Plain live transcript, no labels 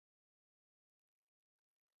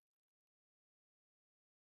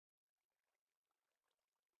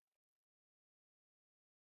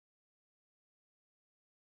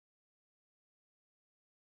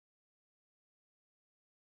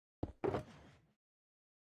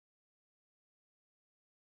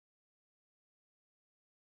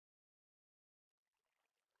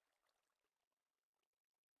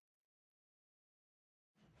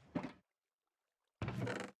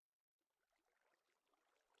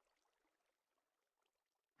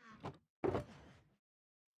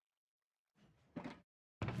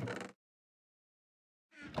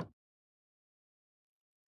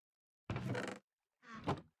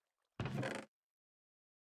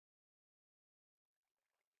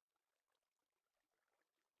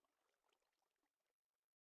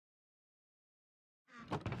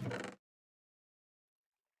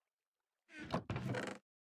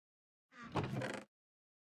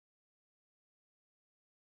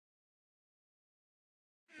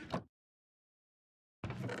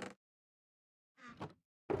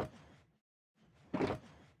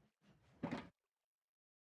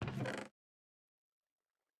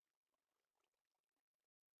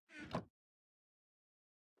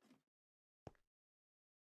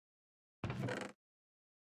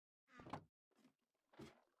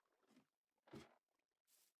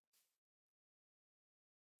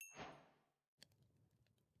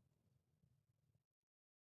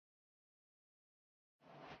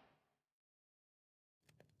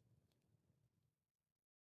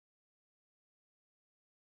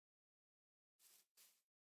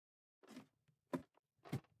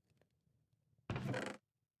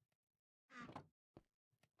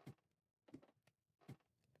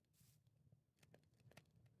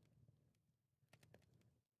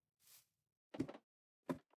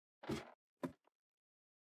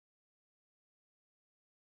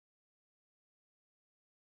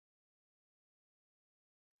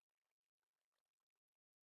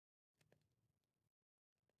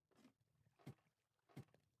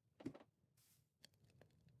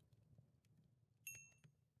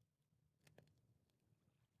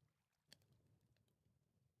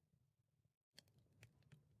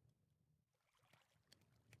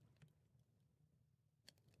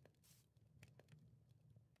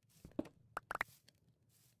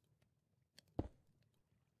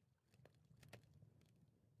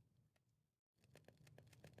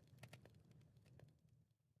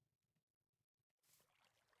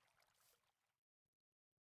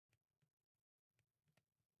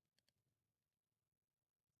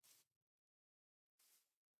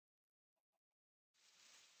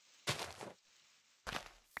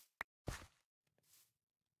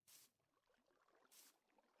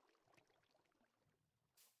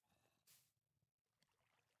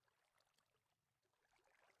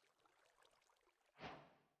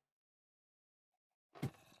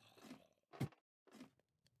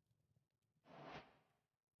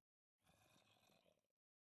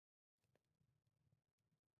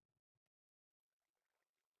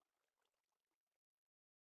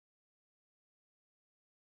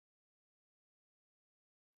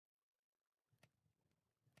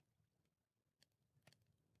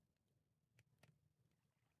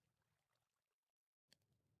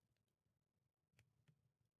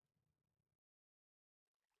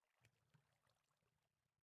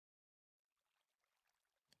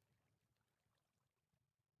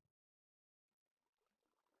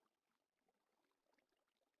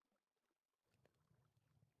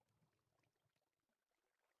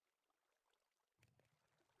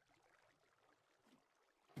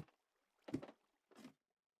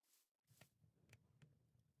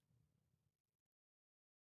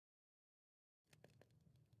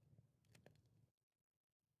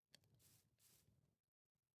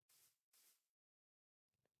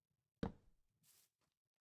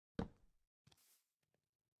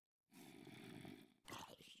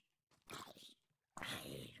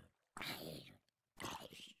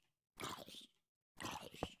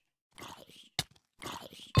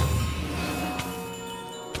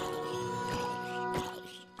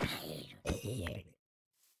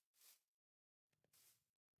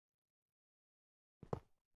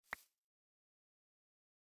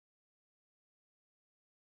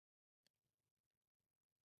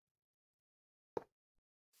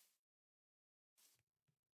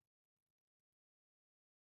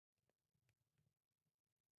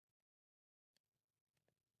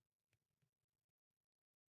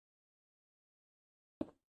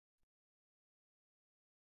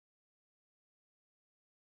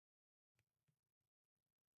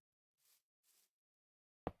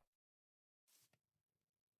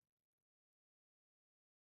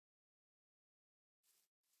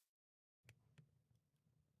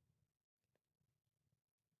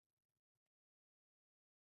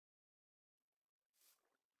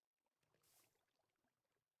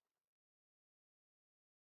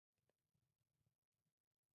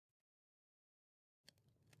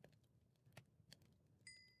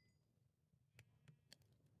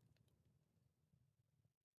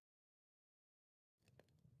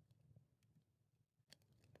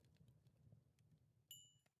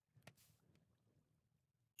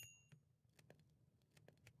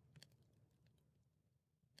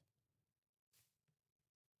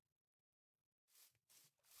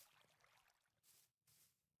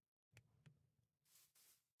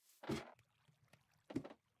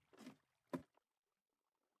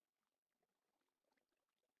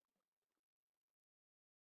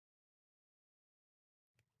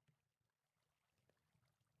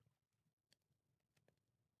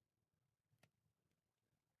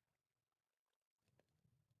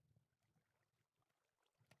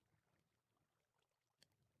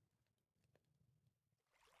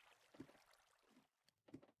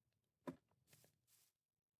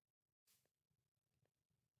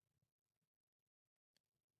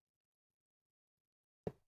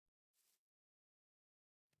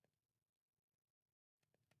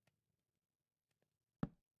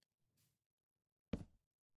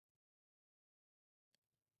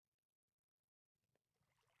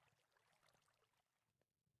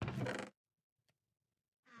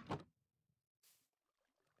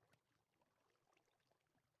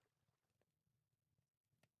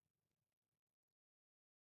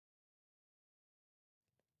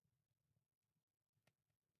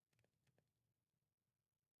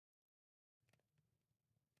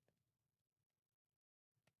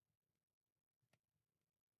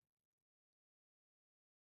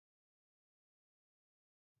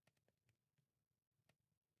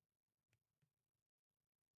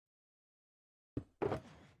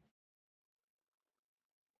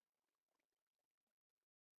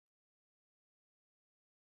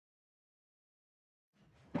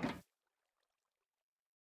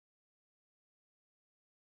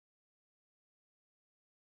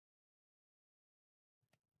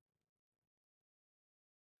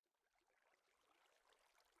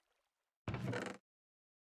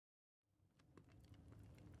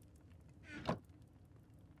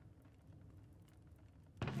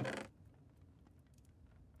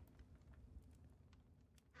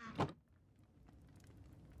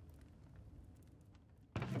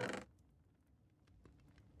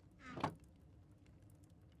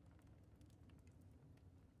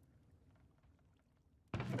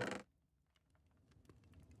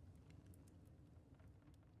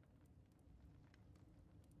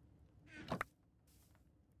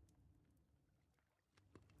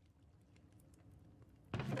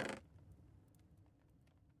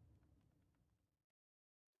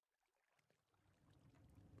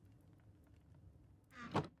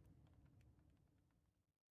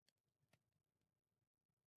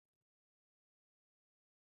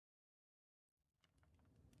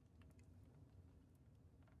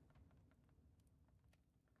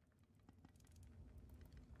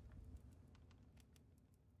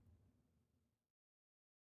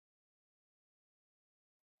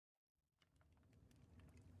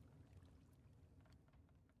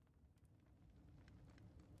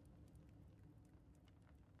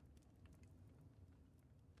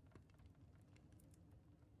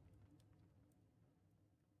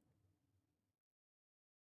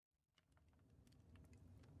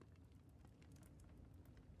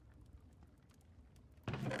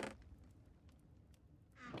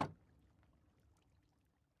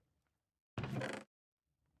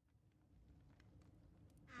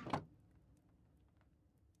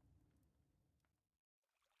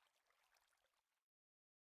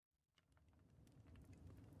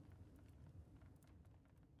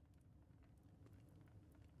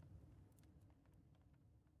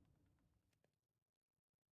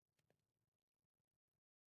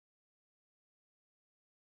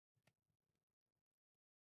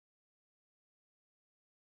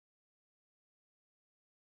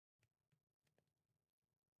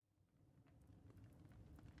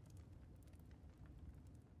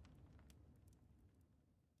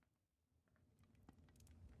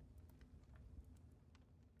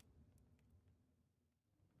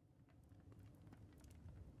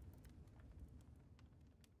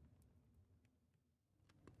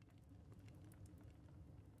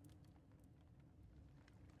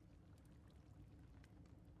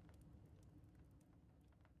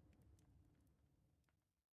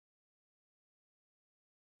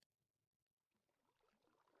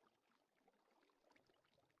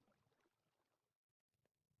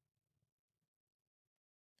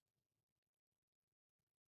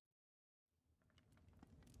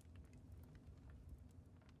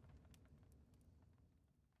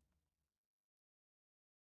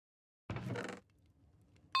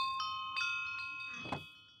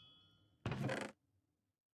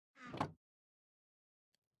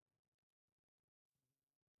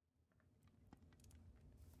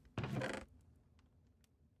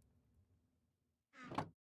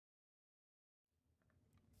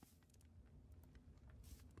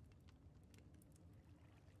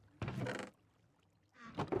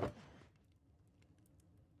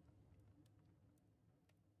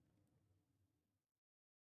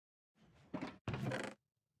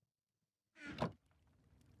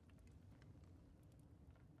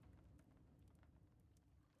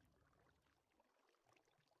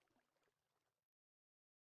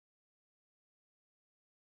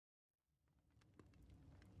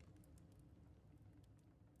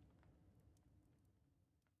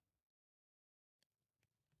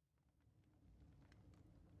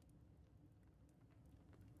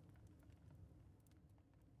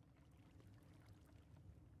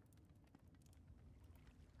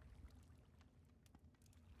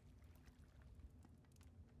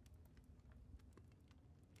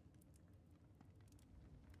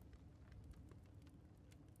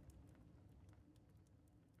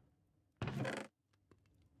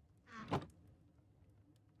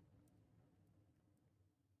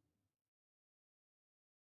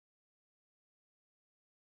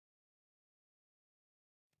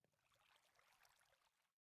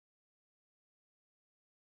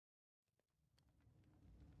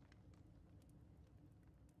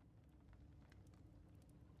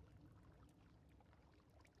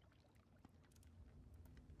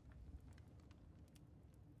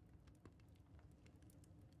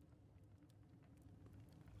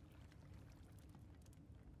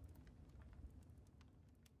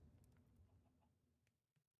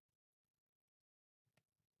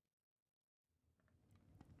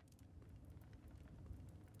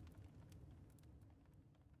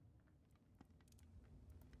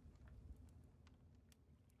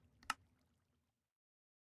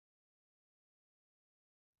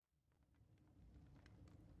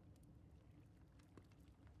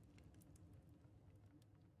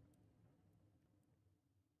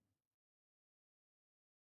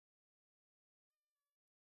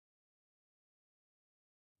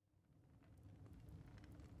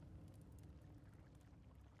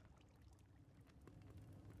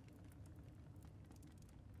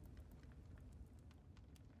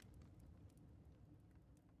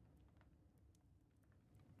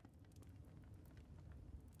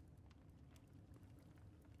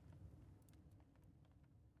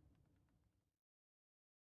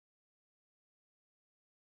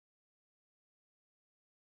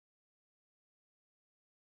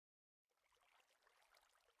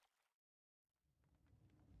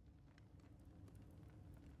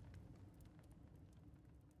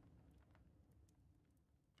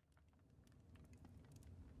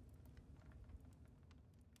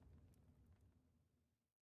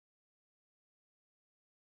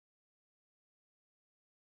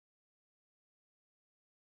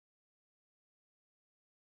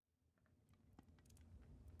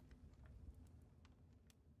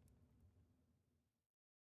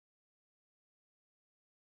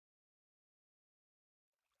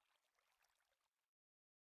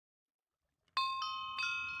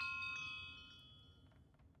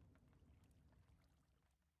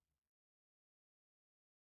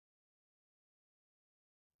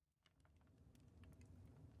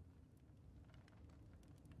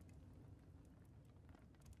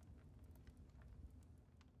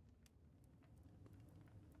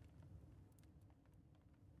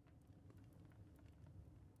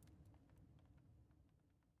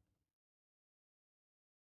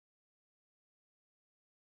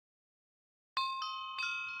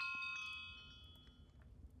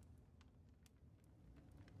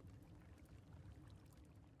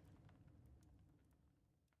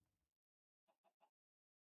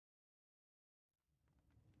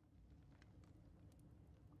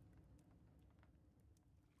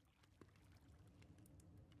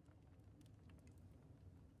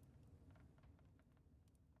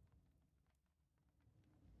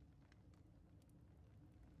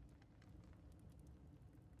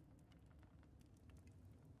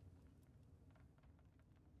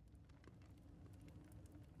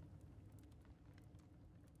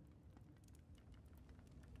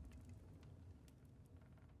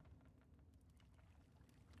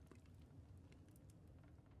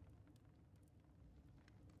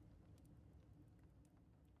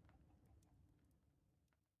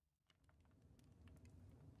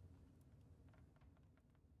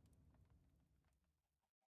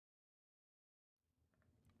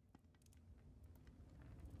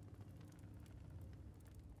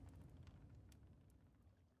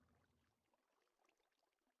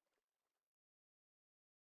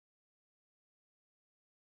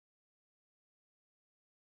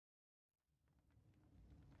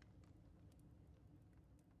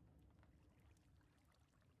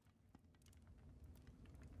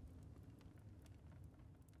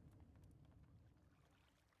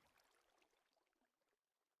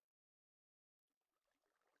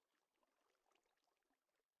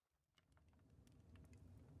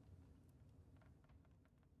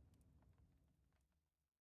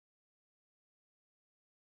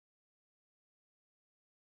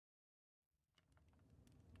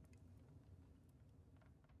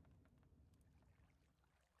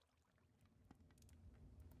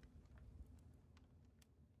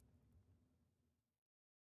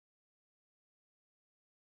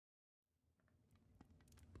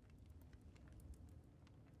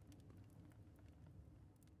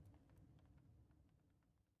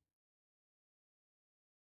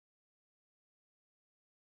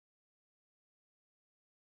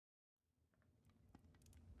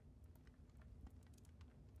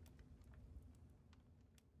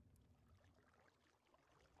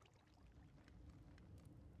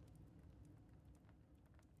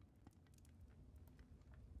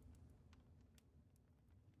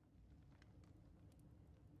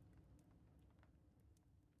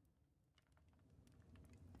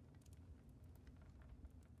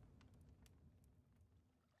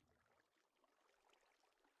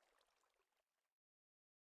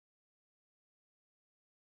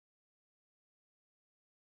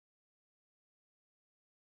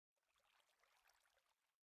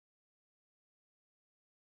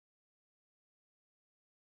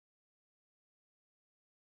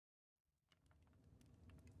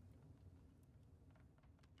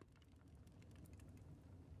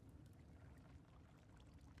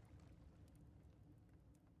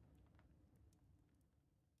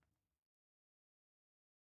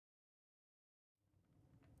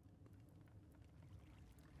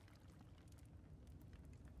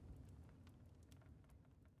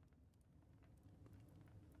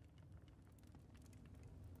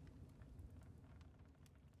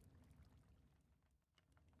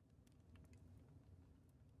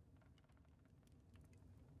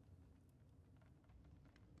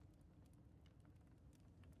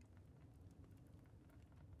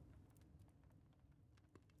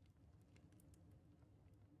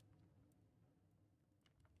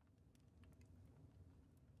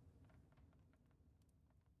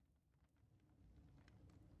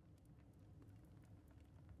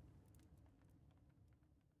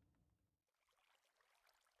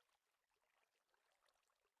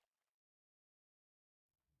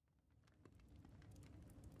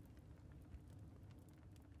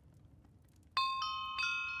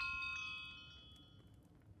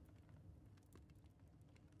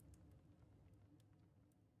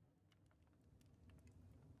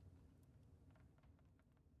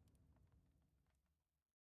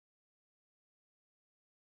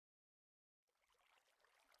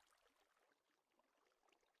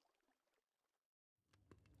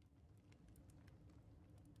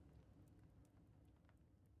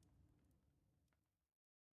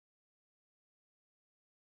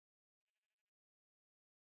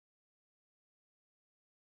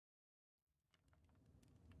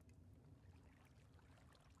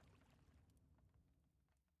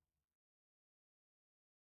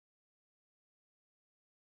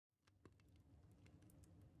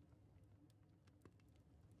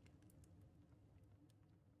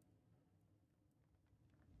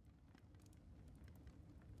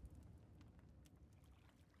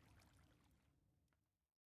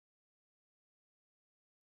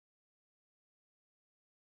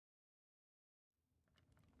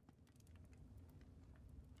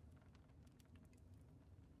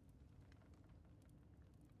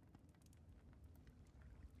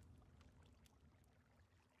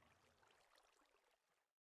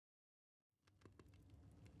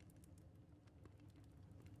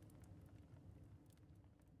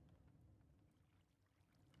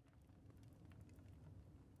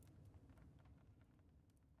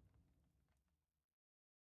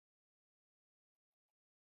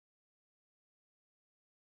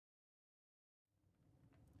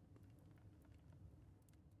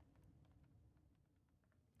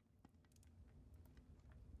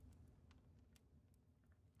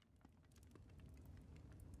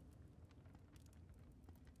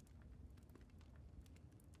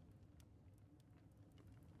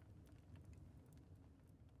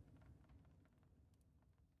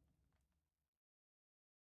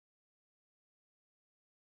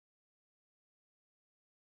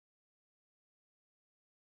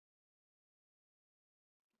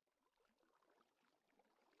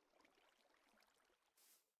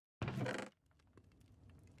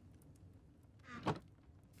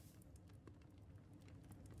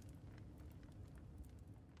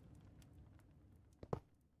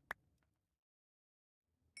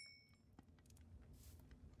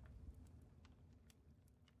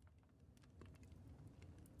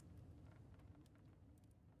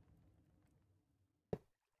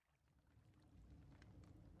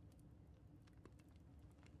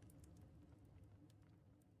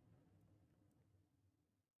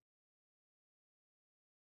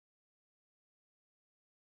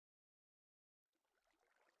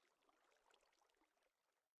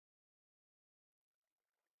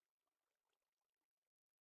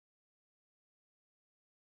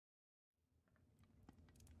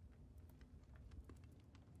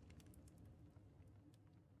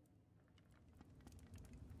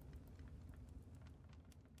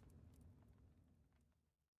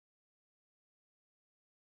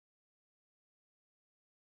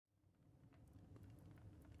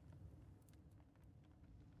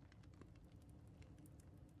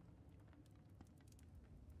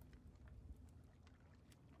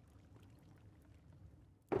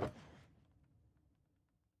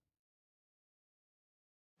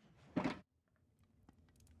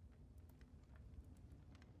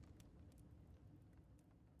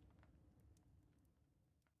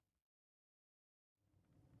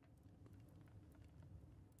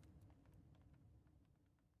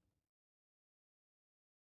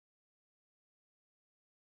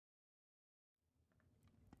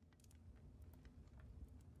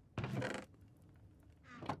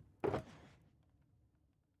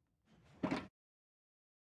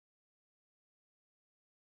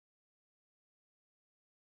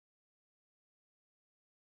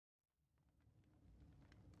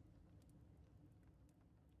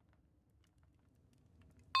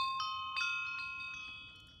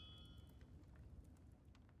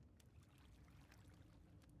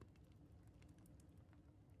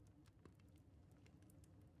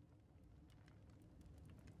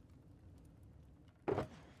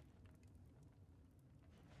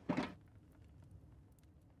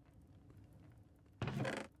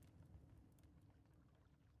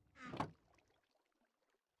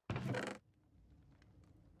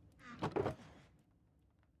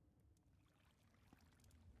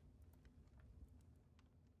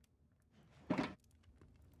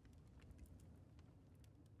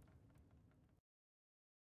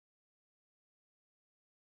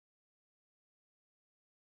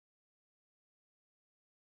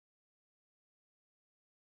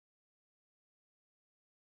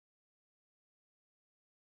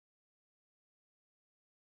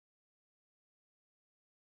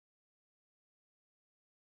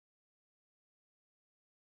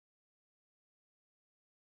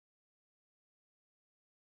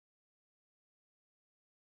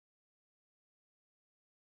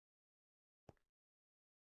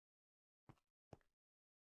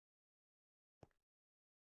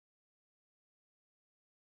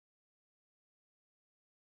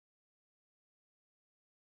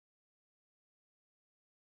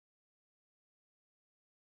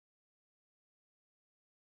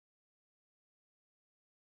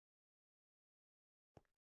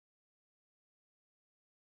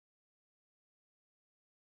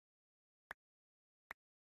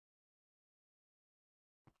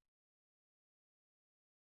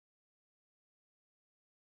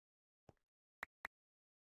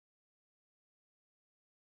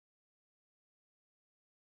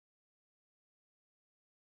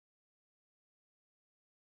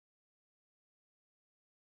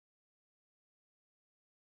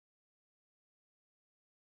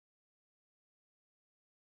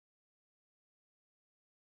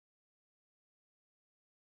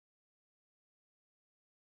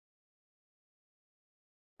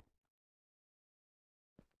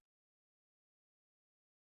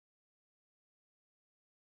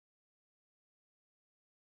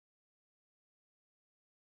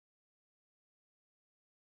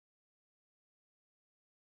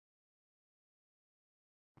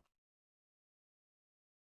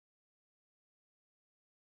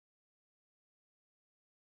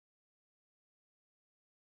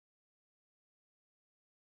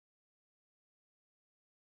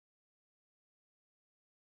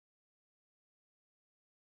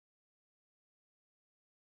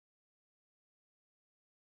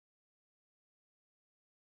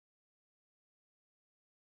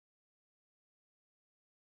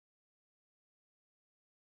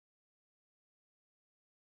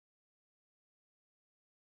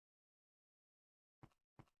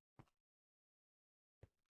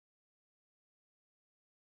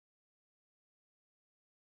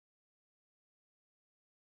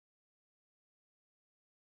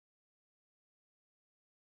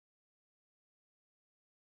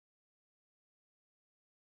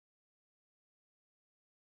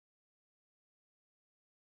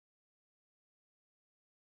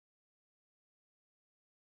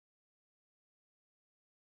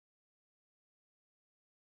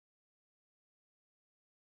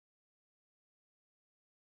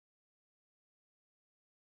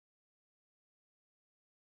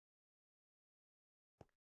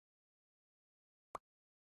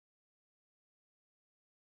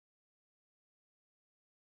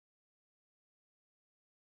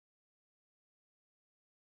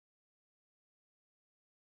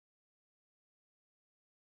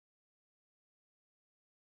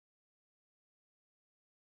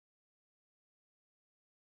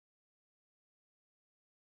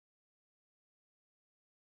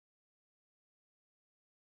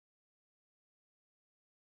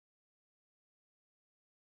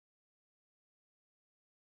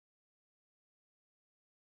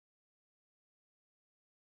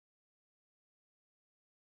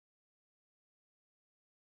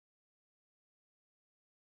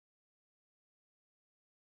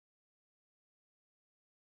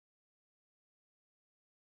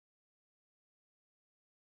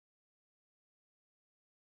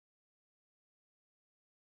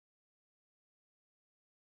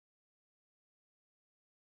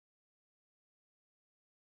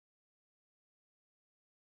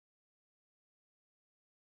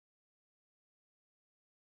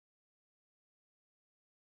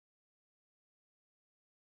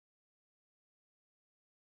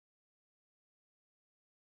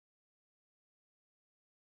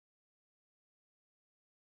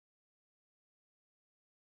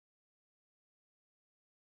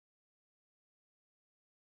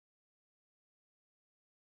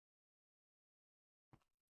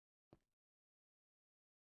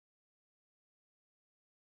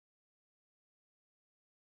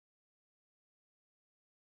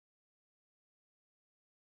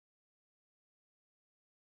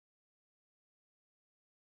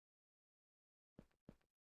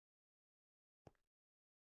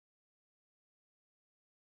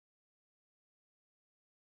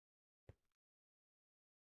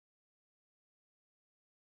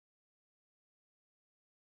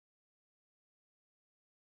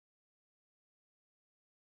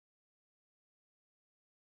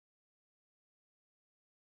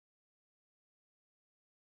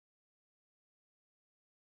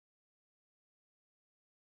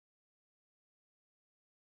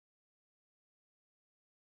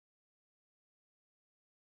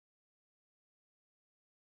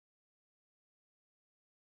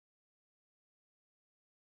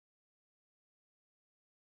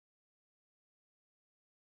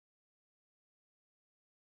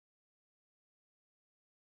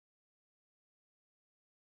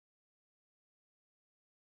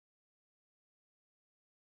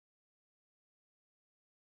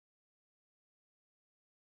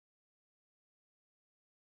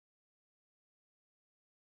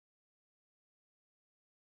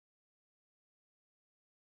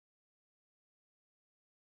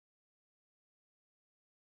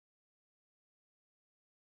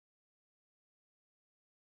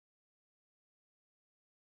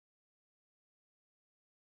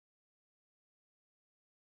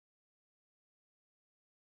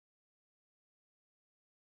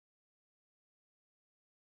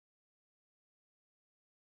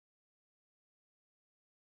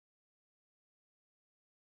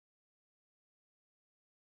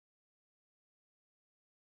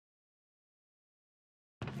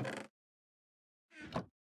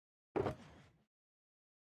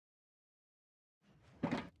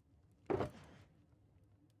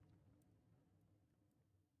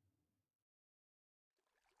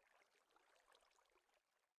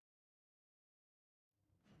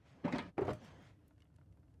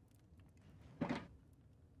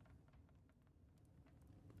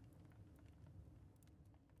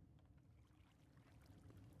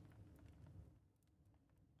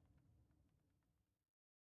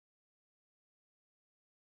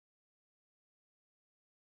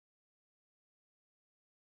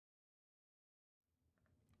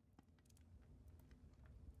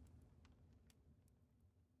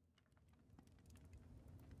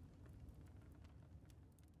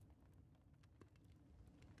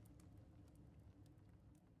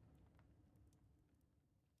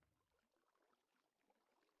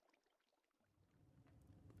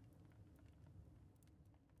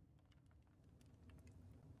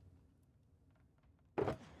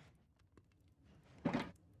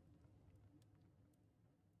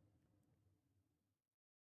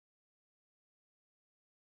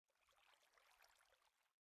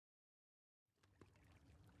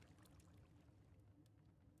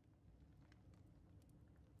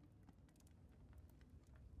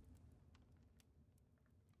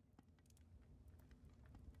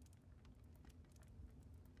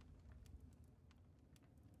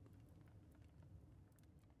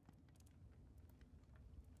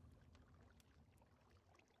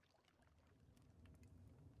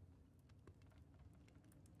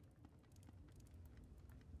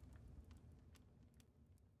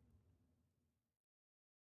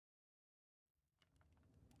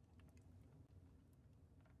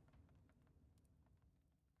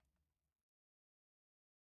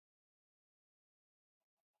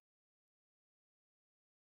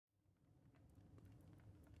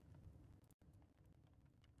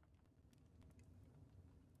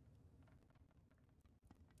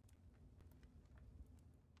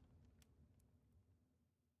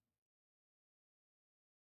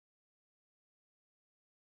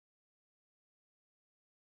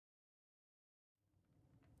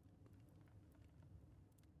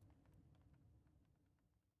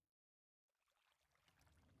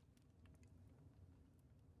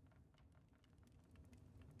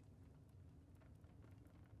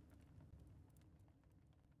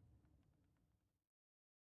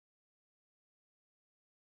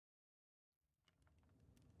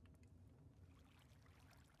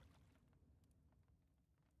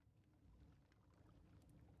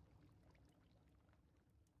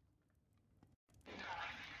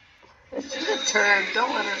She's a turd.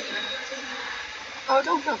 Don't let her. Oh,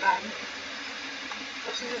 don't feel bad.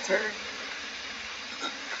 She's a turd.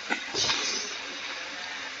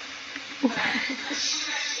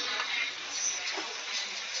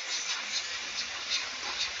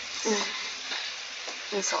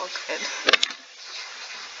 It's all good.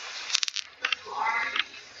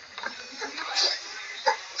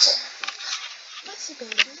 What's the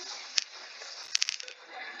baby?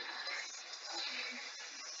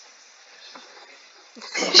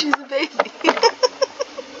 She's a baby.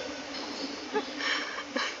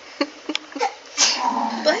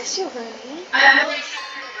 Bless you, honey.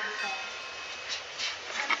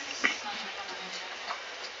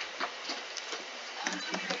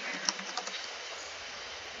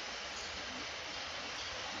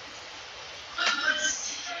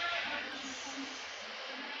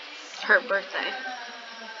 Her birthday.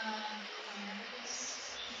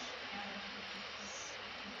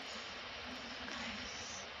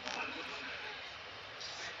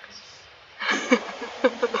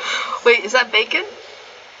 Wait, is that Bacon?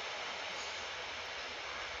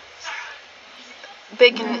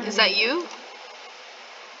 Bacon, is that you?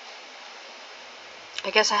 I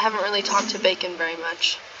guess I haven't really talked to Bacon very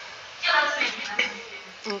much.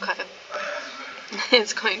 Okay.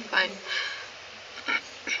 It's going fine.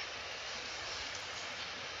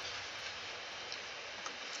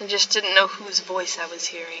 I just didn't know whose voice I was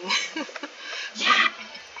hearing.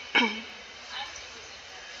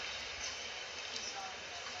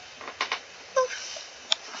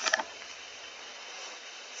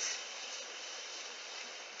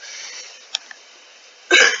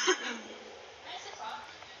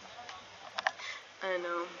 I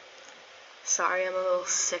know. Sorry, I'm a little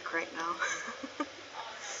sick right now.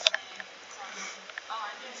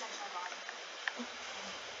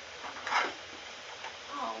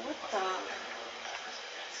 Oh, what the?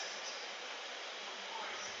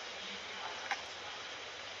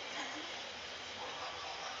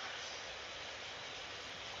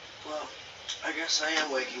 Well, I guess I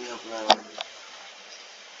am waking up now.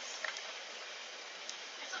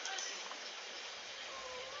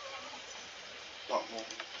 Butthole.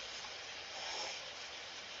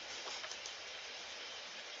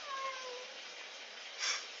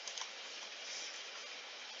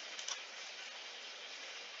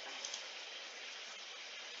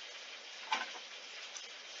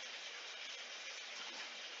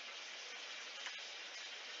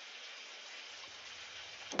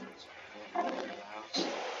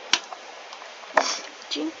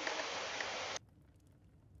 Gene?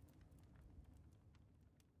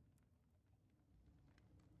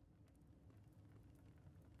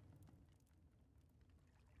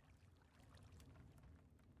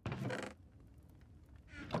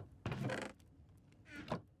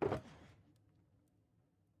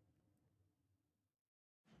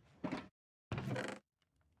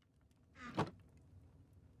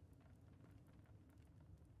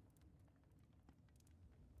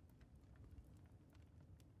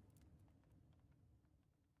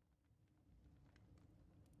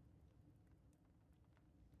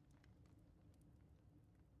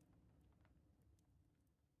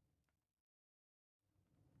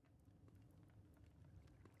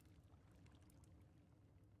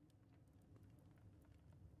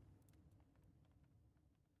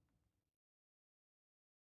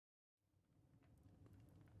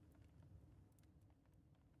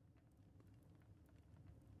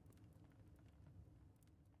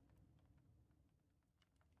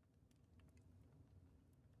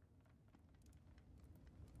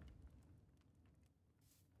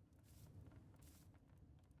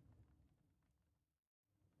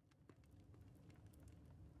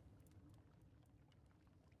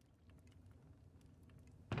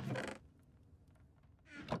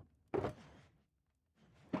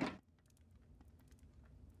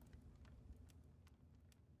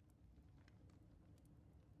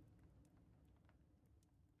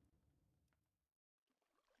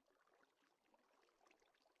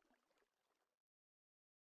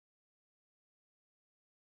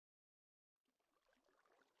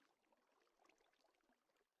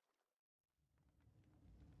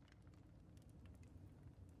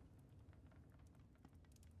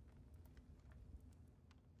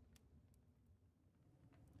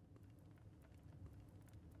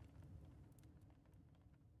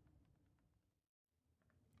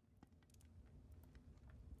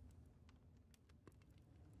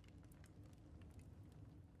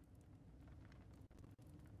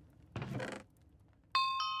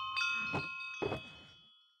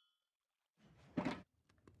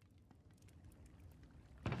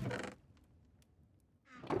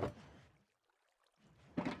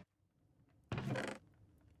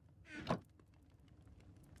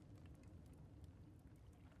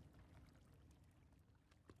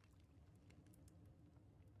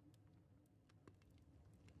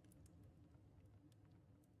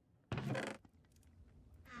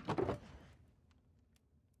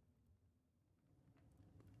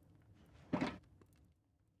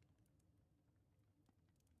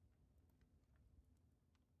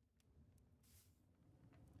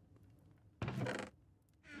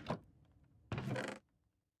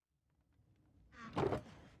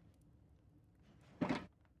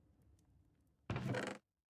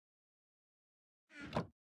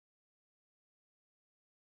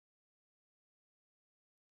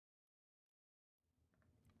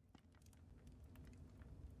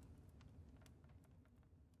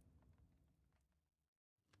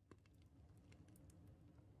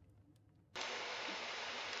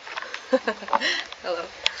 Hello.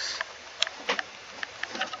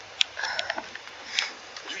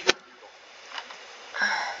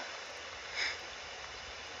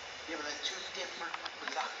 Yeah, but like two different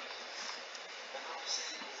designs.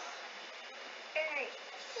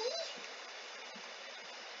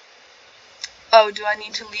 Oh, do I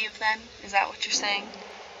need to leave then? Is that what you're saying?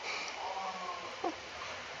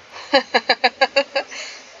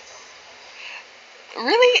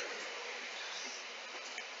 Really?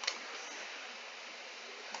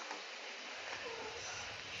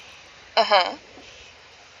 Uh-huh.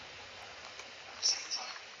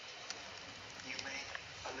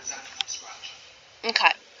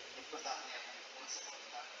 Okay.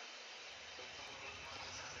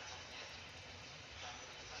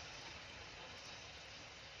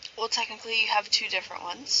 Well, technically you have two different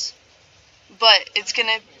ones. But it's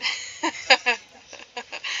gonna...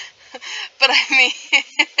 But I mean...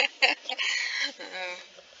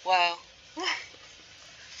 Wow.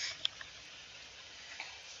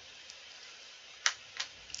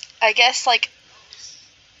 I guess, like...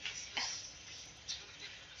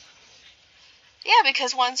 Yeah,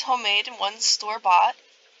 because one's homemade and one's store-bought.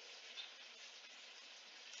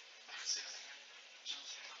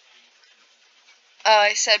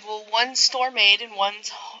 I said, well, one's store-made and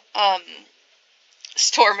one's,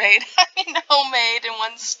 store-made. I mean, homemade and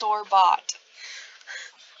one's store-bought.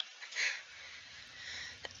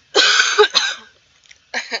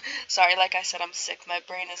 Sorry, like I said, I'm sick. My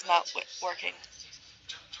brain is not working.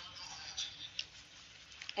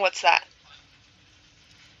 What's that?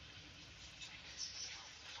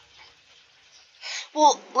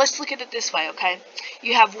 Well, let's look at it this way, okay?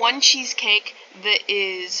 You have one cheesecake that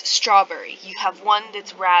is strawberry. You have one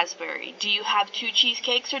that's raspberry. Do you have two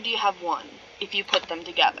cheesecakes or do you have one if you put them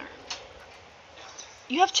together?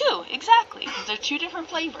 You have two, exactly, because they're two different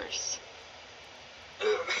flavors.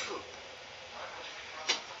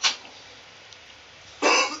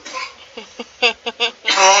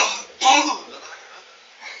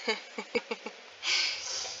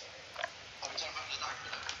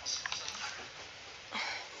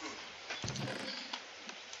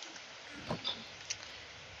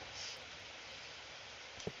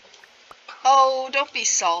 Oh, don't be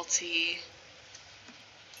salty.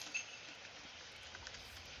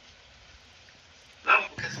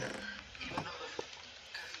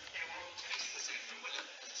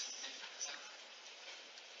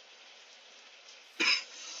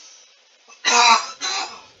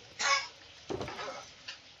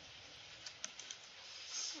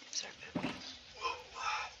 Sorry, baby.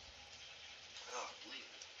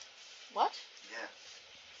 What? Yeah.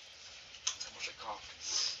 How much it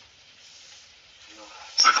cost?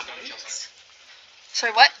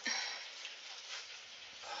 Sorry, what?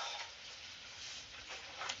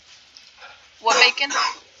 What bacon?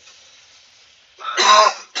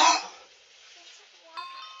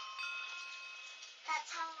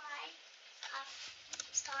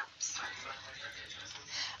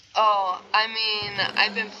 Oh, I mean,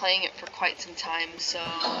 I've been playing it for quite some time, so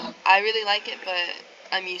I really like it, but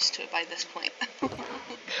I'm used to it by this point.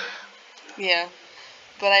 Yeah.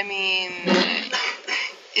 But I mean,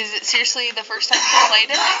 is it seriously the first time you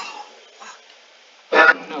played it?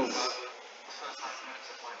 No.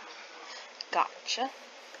 Gotcha.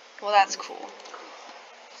 Well, that's cool.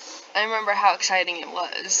 I remember how exciting it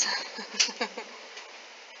was.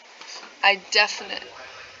 I definitely...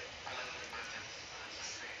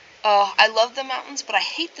 I love the mountains, but I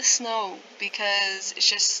hate the snow because it's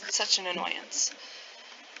just such an annoyance.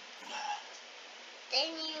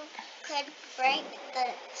 Then you could break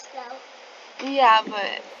the snow. Yeah,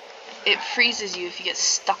 but it freezes you if you get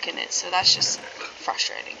stuck in it, so that's just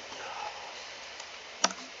frustrating.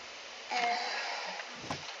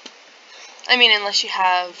 I mean, unless you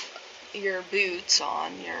have your boots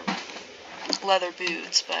on, your leather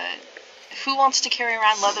boots, but who wants to carry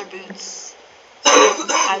around leather boots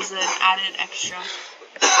as an added extra?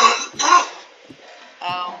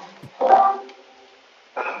 Oh.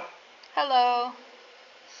 Hello.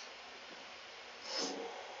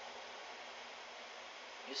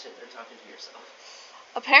 You sit there talking to yourself.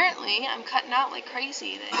 Apparently, I'm cutting out like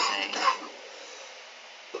crazy, they say.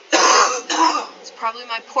 It's probably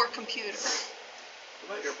my poor computer.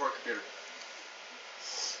 What about your poor computer?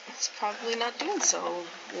 It's probably not doing so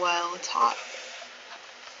well. It's hot.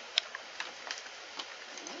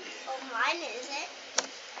 Oh, mine isn't.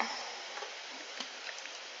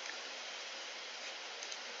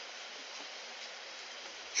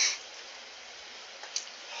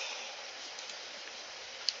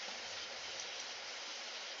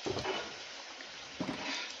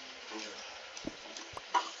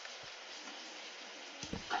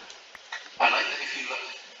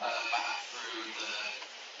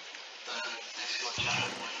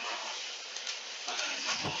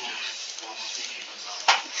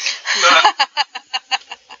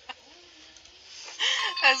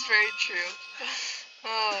 That's very true.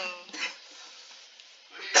 Oh.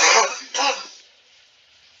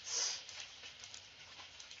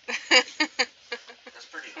 That's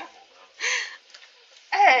pretty normal,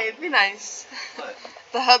 though. Hey, be nice. What?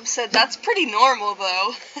 The hub said that's pretty normal,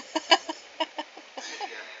 though.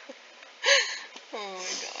 Oh my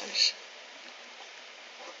gosh.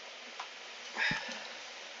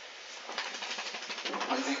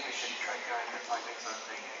 I think we should try going and finding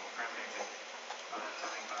something incriminating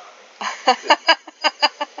about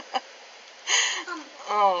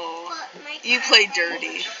Oh, But my you play car-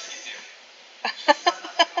 dirty.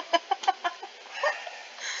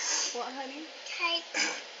 What, honey?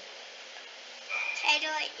 How do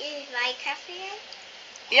I use Minecraft again?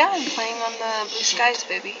 Yeah, I'm playing on the Blue Skies,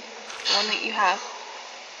 baby. The one that you have.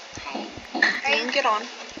 Are You you, can get on.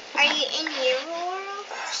 are you in your world?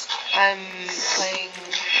 I'm playing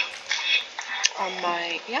on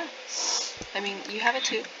my, yeah. I mean, you have it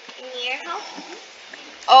too. In your house?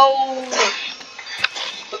 Oh!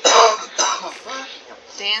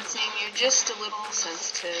 Dancing, you're just a little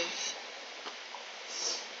sensitive.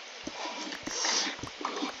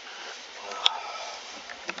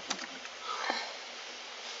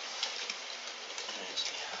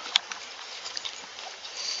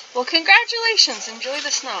 Well, congratulations. Enjoy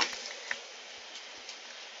the snow.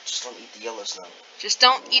 Just don't eat the yellow snow. Just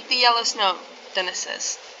don't eat the yellow snow, Dennis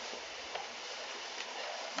says.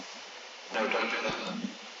 No, don't do that.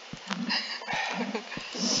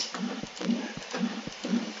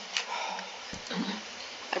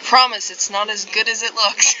 I promise it's not as good as it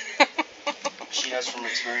looks. She has from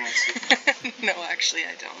experience. No, actually,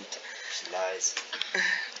 I don't. She lies.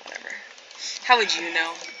 Whatever. How would you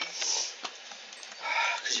know?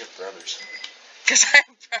 Because you have brothers. Because I have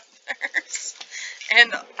brothers.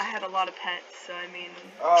 And I had a lot of pets, so I mean...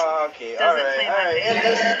 Oh, okay. Doesn't play my Alright. favorite.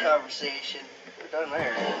 End this conversation. We're done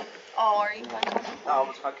there. Oh, are you done? I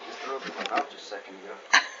almost fucking just threw up in my mouth just a second ago.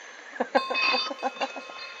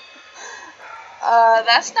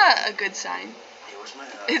 That's not a good sign. Hey, where's my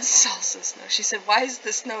It's salsa snow. She said, why is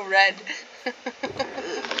the snow red?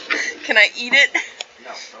 Can I eat it?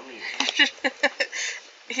 No, don't eat it.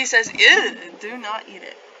 He says, ew, do not eat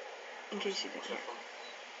it. In case you didn't hear.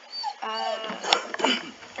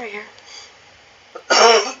 Right here.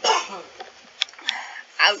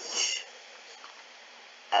 Ouch.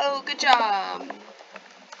 Oh, good job.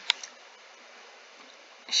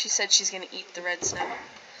 She said she's gonna eat the red snow.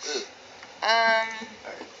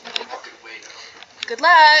 Good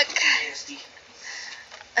luck. Nasty.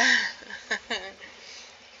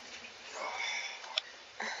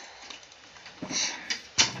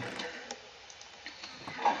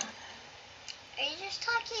 Are you just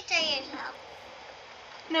talking to yourself?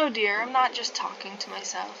 No, dear, I'm not just talking to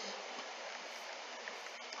myself.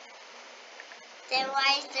 Then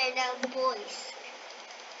why is there no voice?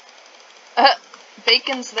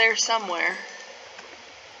 Bacon's there somewhere.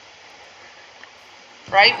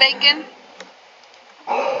 Right, Bacon?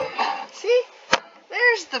 See?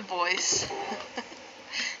 There's the voice.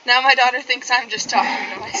 Now my daughter thinks I'm just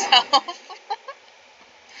talking to myself.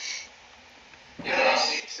 Yeah,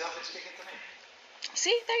 see, self is speaking to me.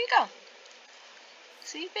 See? There you go.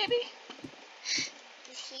 See, baby?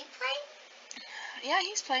 Is he playing? Yeah,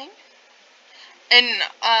 he's playing. And,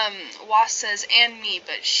 Was says, and me,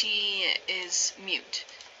 but she is mute.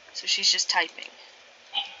 So she's just typing.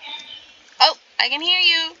 Oh, I can hear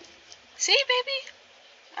you. See, baby?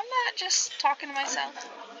 I'm not just talking to myself.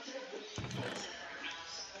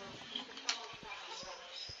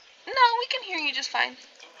 No, we can hear you just fine.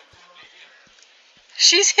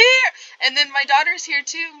 She's here! And then my daughter's here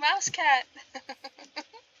too, Mouse Cat.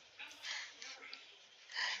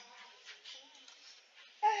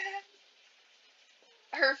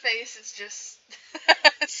 Her face is just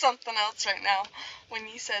something else right now when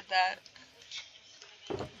you said that.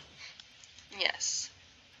 Yes.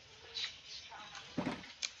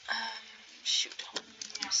 Shoot.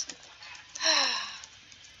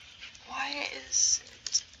 Why is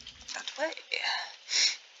it that way?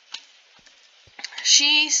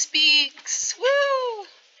 She speaks. Woo!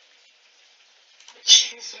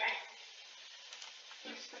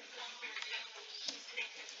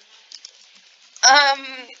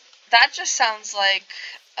 That just sounds like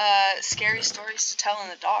scary stories to tell in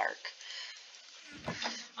the dark.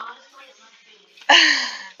 I'm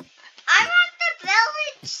at the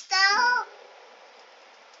village still.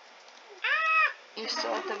 Ah, You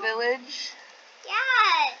still at the village?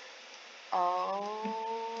 yeah. Oh.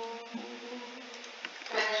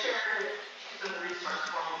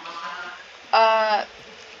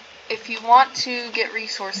 If if you want to get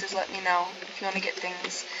resources, let me know if you want to get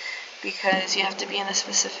things, because you have to be in a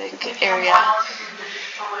specific area.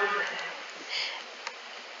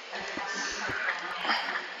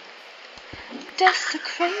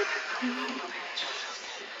 Desecrate.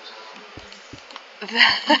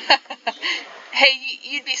 Hey,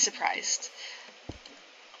 you'd be surprised.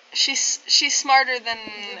 She's smarter than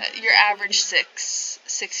your average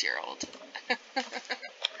six-year-old.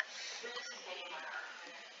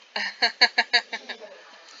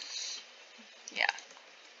 Yeah.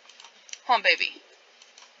 Come on, baby.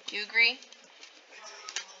 You agree?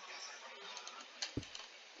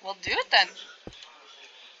 Well, do it then.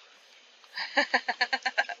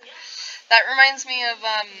 That reminds me of,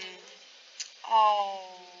 oh,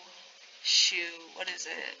 shoot, what is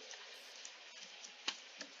it?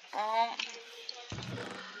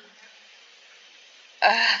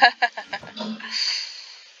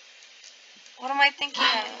 What am I thinking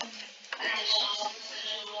of?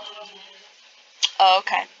 Oh,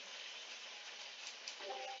 okay.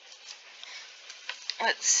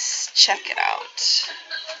 Let's check it out.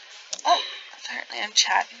 Oh, apparently I'm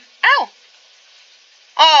chatting. Ow!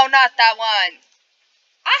 Oh, not that one.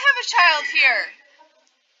 I have a child here.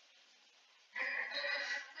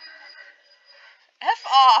 F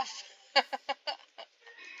off.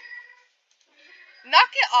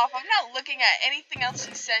 Knock it off. I'm not looking at anything else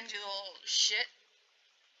you send, you little shit.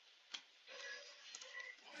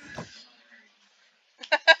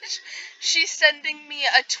 She's sending me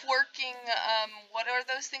a twerking, what are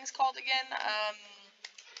those things called again?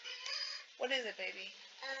 What is it, baby?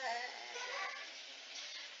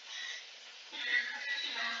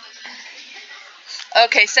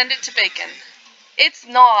 Okay, send it to Bacon. It's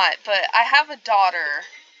not, but I have a daughter.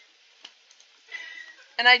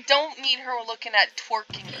 And I don't need her looking at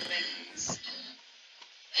twerking things.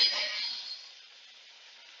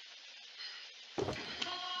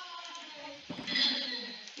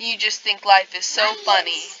 You just think life is so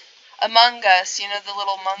funny. Among Us, you know the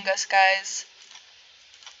little Among Us guys?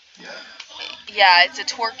 Yeah, it's a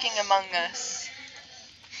twerking Among Us.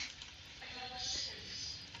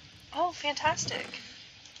 Oh, fantastic.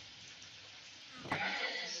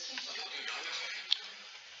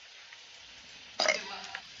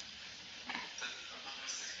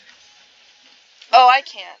 Oh, I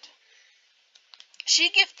can't. She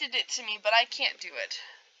gifted it to me, but I can't do it.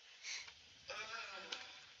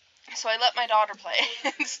 So I let my daughter play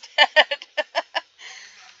instead.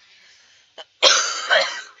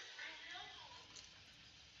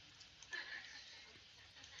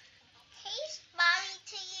 He's mommy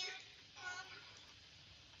to you, Mom?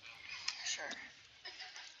 Sure.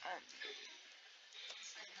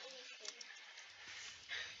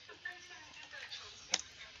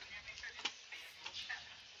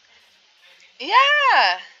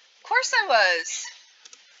 Yeah, of course I was.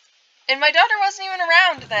 And my daughter wasn't even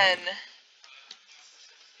around then.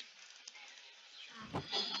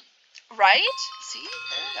 Right? See?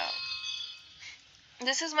 There we go.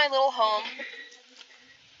 This is my little home.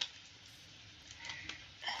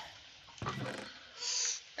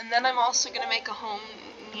 And then I'm also going to make a home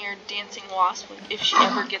near Dancing Wasp if she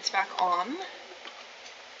ever gets back on.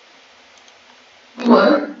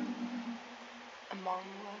 What? Among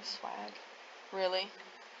Us swag. Really?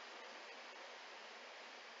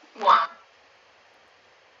 What?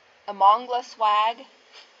 Among Us swag?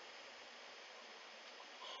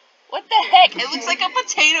 What the heck? It looks like a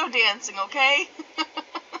potato dancing, okay?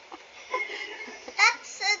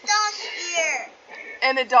 That's a dog ear.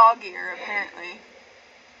 And a dog ear, apparently.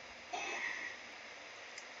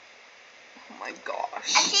 Oh my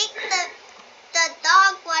gosh. I think the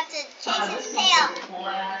dog wants to chase his tail.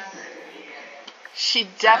 She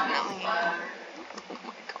definitely... Oh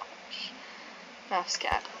my gosh. Mouse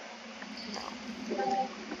cat. No.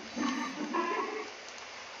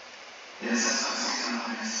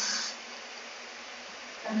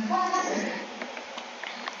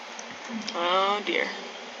 Oh dear.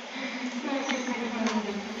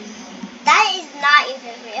 That is not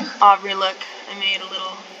even real. Aubrey, look. I made a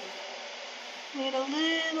little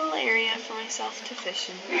area for myself to fish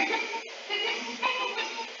in.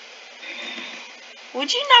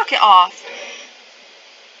 Would you knock it off?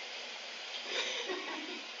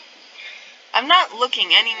 I'm not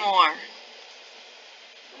looking anymore.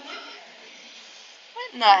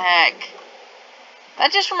 What in the heck?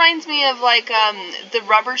 That just reminds me of, like, the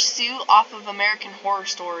rubber suit off of American Horror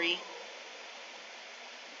Story.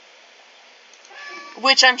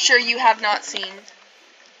 Which I'm sure you have not seen.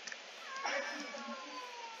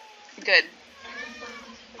 Good.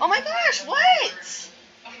 Oh my gosh, what?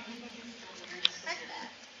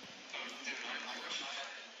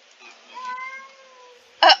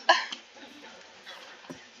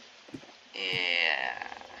 Yeah.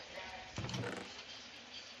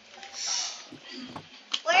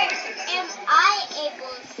 Where am I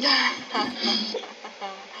able to?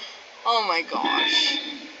 Oh my gosh.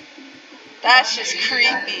 That's just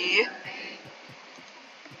creepy.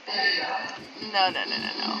 No.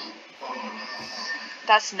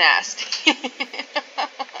 That's nasty.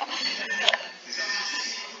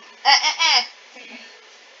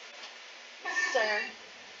 Sir.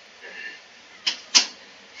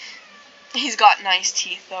 He's got nice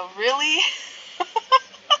teeth though, really?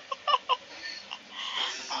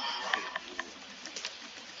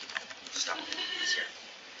 Stop. He's here.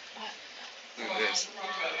 Look at this.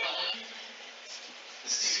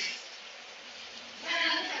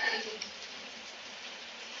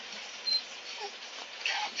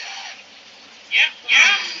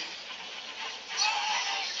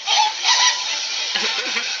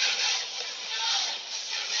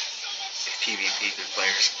 PvP for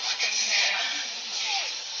players.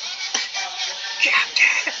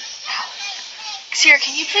 Captain! Sierra,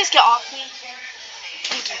 can you please get off me?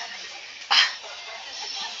 Thank you.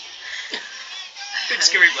 Good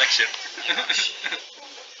scary black ship.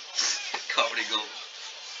 Comedy gold.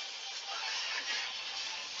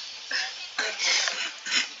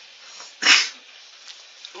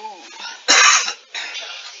 Ooh.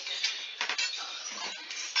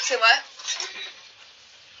 Say what?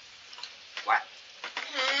 What?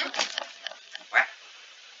 What?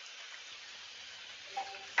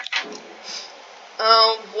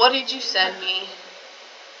 What did you send me?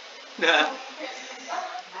 Nah.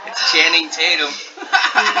 It's Channing Tatum.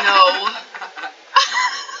 No.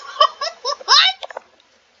 What?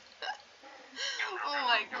 Oh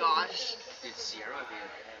my gosh. Did Sierra be in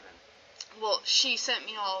heaven? Well, she sent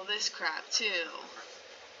me all this crap too.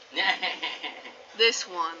 This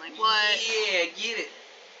one, like what? Yeah, get it.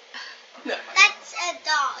 That's a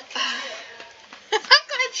dog. I'm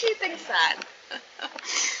glad she thinks that.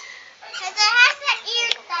 Because it has the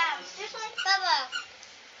ear sound, just like Bubba.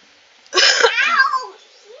 Ow!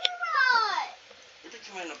 Zero! You're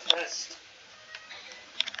becoming a pest.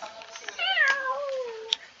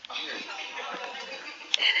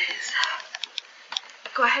 It is.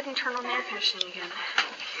 Go ahead and turn on the air conditioning again.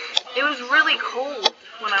 It was really cold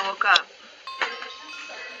when I woke up.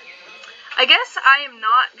 I guess I am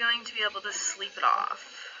not going to be able to sleep it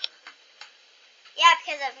off. Yeah,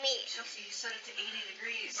 because of me. Chelsea, you set it to 80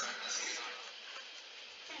 degrees.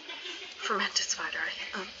 Fermented spider.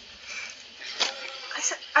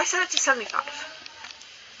 I set it to 75.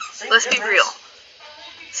 Let's be real.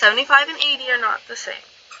 75 and 80 are not the same.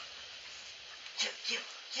 Get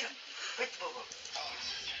him. Wait, Bobo.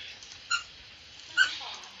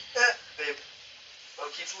 Babe. Oh,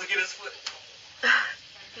 keeps looking at his foot.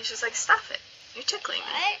 He's just like, stop it. You're tickling me.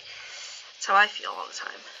 What? That's how I feel all the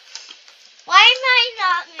time. Why am I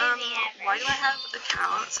not moving ever? Why do I have a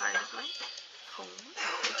cow outside of my home?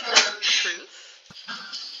 Would you like proof?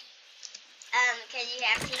 Because you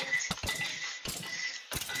have to.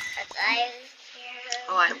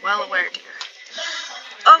 Oh, I'm well aware, dear.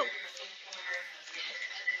 Oh!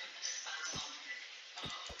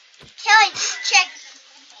 Killing chicks.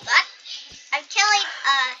 What? I'm killing,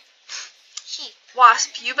 sheep.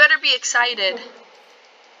 Wasp, you better be excited.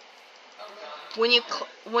 When you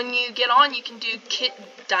get on, you can do Kit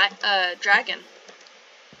Dragon.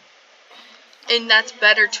 And that's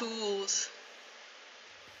better tools.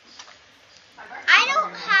 I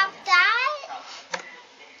don't have that.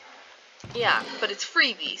 Yeah, but it's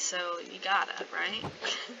freebie, so you gotta, right?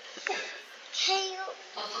 Can you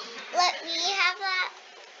let me have that?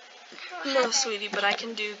 No, sweetie, but I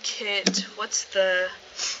can do Kit. What's the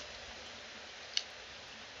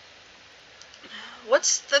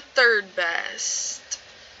third best?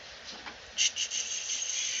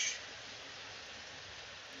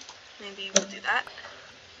 Maybe we'll do that.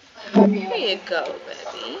 There you go,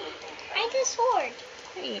 baby. I have a sword.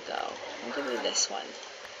 There you go. I'll give you this one.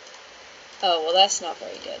 Oh, well, that's not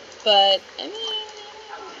very good. But, I mean...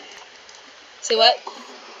 Say what?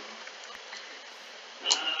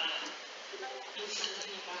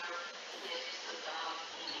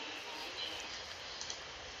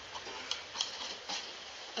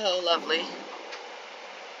 Oh, lovely.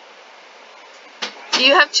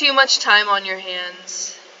 You have too much time on your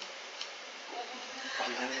hands.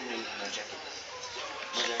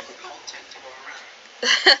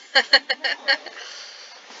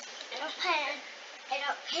 I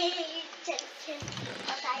don't pay attention.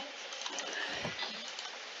 Okay.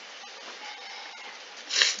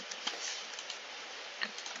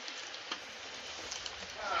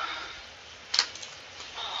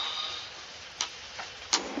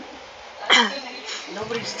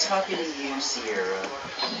 Nobody's talking to you, Sierra.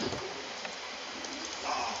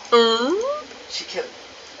 She kept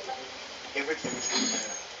every time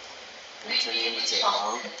I turn in and say,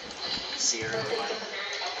 Sierra would like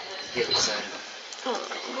get excited.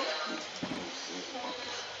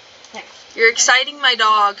 You're exciting my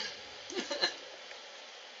dog.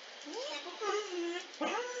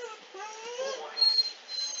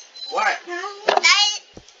 What?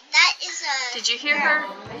 That is a. Did you hear her?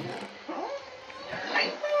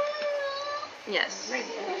 Yes.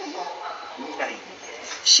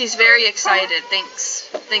 She's very excited. Thanks.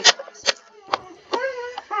 Thanks.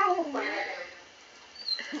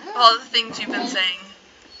 All the things you've been saying.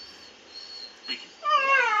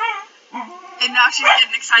 And now she's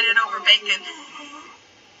getting excited over bacon.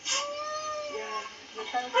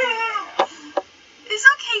 It's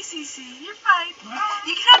okay, Cece. You're fine.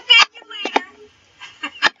 You can have bacon later.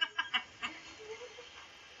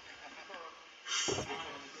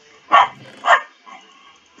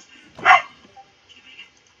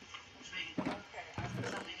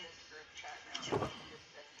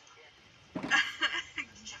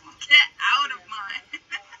 Get out of mine.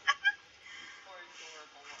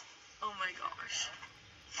 Oh my gosh.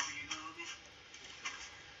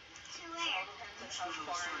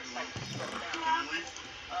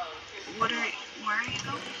 Where are you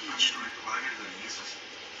going? Which store?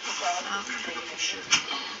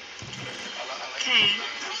 Okay.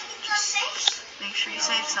 Just make sure you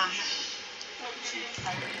save some.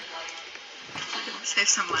 Save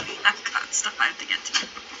some money. I've got stuff I have to get to.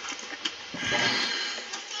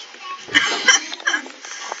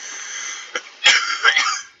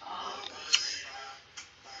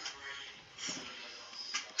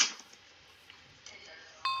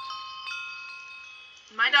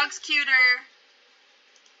 My dog's cuter.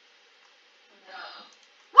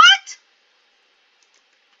 What?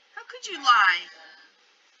 How could you lie?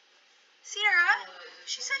 Sierra,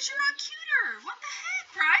 she says you're not cuter. What the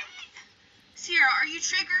heck, right? Sierra, are you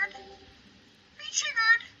triggered? Are you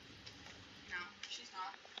triggered? No, she's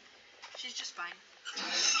not. She's just fine.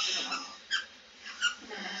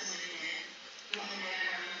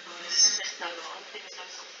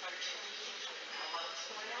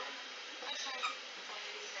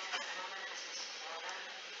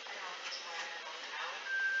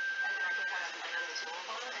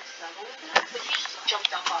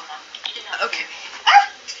 Okay.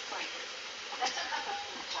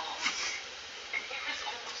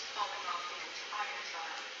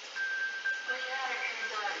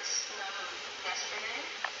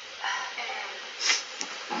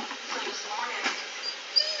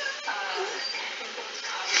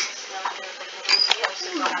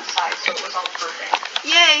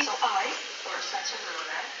 Yay!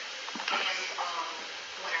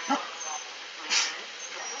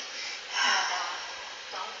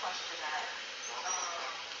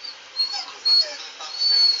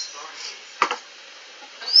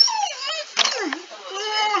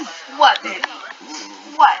 What, baby?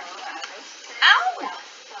 What? Ow!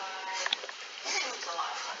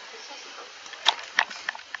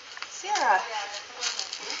 Sierra.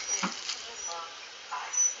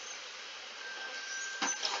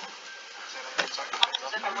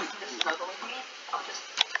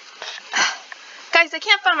 Guys, I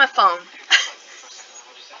can't find my phone.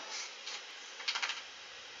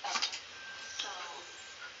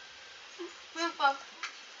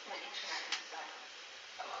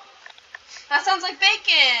 That sounds like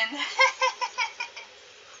bacon.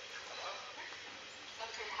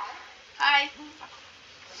 Hi.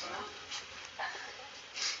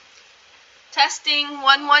 Testing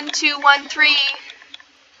 1 1 2 1 3.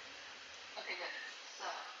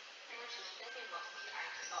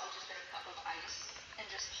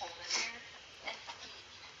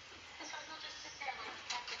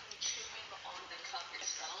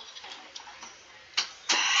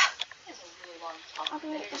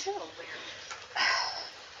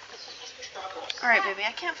 Alright, baby,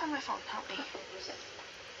 I can't find my phone. Help me.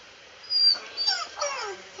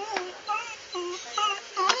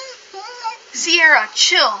 Sierra,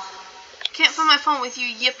 chill. Can't find my phone with you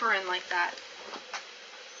yippering like that.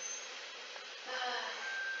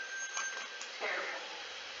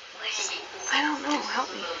 I don't know. Help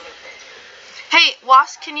me. Hey,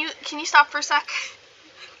 Wasp, can you stop for a sec?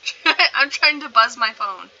 I'm trying to buzz my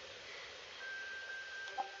phone.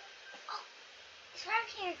 It's right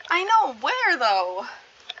here. I know. Where, though?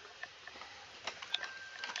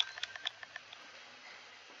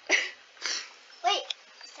 Wait.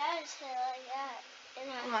 That is like that.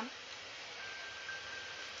 Hold on.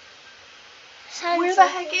 Sounds Where the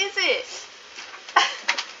like heck it. is it?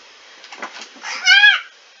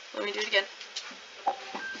 Let me do it again.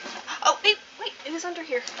 Oh, wait, it is under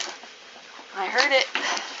here. I heard it.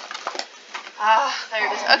 Ah, there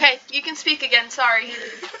it is. Okay, you can speak again, sorry.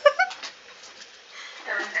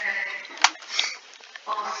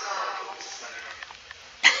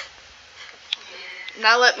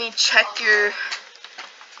 Now let me check your...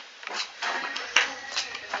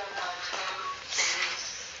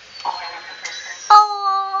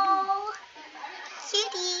 Oh,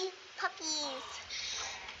 cutie puppies.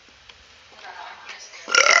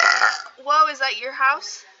 Whoa, is that your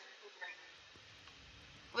house?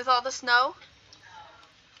 With all the snow?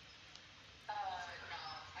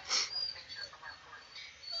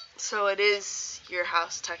 So it is your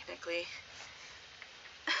house, technically.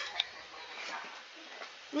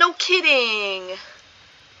 No kidding!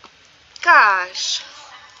 Gosh.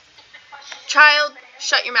 Child,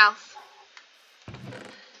 shut your mouth.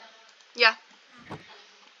 Yeah.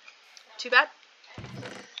 Too bad?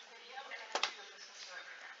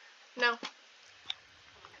 No.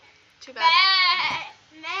 Too bad.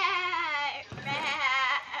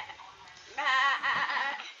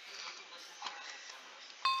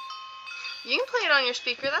 You can play it on your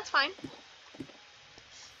speaker, that's fine.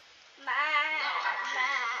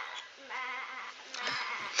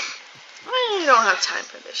 You don't have time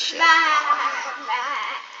for this shit.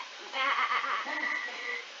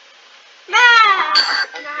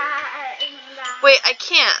 Wait, I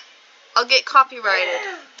can't. I'll get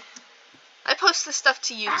copyrighted. I post this stuff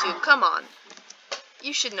to YouTube. Come on.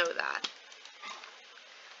 You should know that.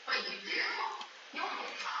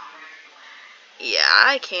 Yeah,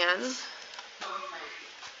 I can.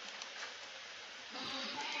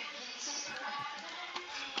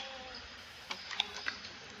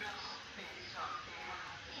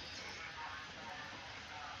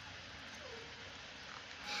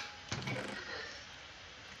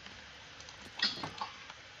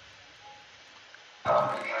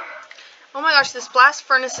 Oh my gosh, this blast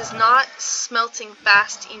furnace is not smelting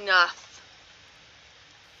fast enough.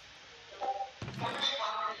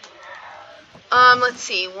 Let's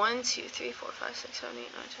see. 1, 2, 3, 4, 5, 6, 7, 8, 9,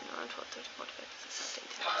 10, 11, 12, 13, 14, 15, 16,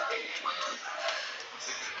 17,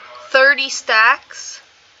 18, 30 stacks.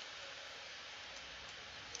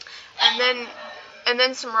 And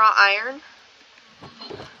then some raw iron.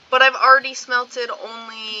 But I've already smelted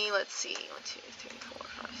only, let's see, 1, 2, 3, 4,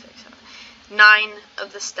 5, 6, 7, 9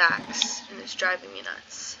 of the stacks, and it's driving me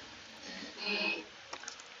nuts.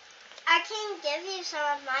 I can give you some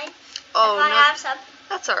of mine. Oh, if I no, have some.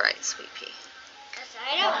 that's alright, Sweet Pea. Because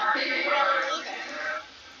I don't really need it.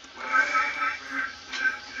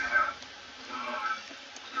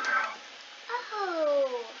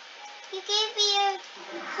 Oh, you gave me a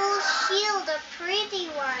cool shield, a pretty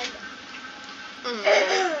one.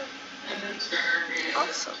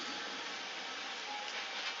 Awesome.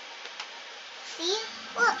 See?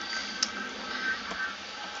 Look.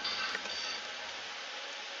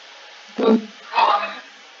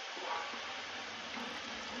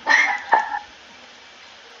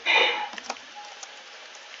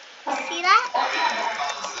 See that?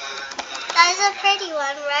 That is a pretty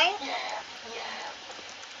one, right?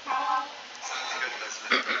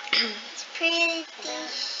 It's a pretty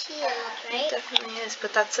shield, It right? definitely is,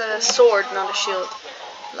 but that's a sword, not a shield,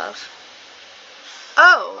 love.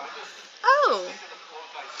 Oh. Oh.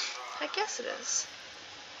 I guess it is.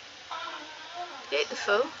 You ate the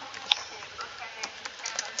food?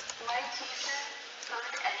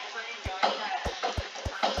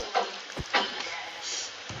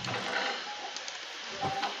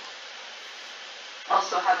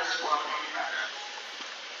 Also have a swamp.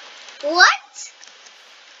 What?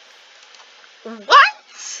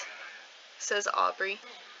 What? Says Aubrey.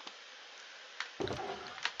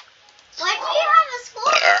 Why do you have a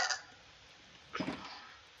squirrel?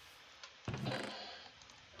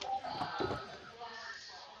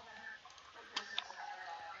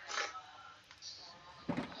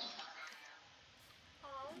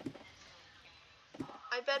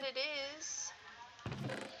 I bet it is.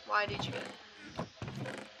 Why did you get it?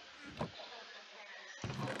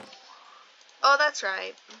 Oh, that's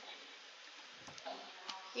right.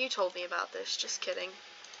 You told me about this, just kidding.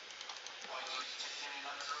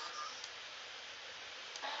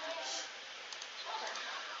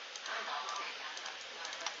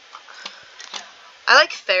 I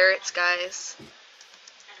like ferrets, guys.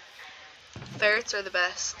 Ferrets are the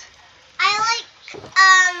best.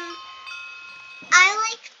 I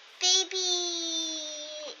like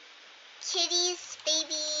baby kitties,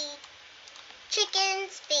 baby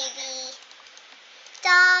chickens, baby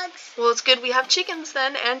dogs, Well, it's good we have chickens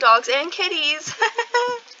then, and dogs, and kitties.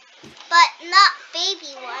 but not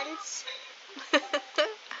baby ones.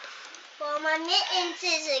 my mittens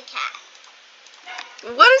is a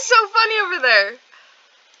cat. What is so funny over there?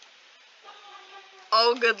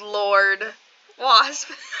 Oh, good lord. Wasp.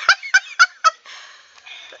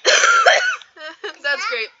 That's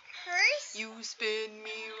great. Hers? You spin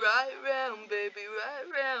me right round, baby, right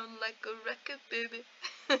round like a record, baby.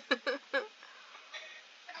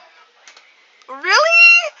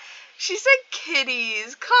 Really? She said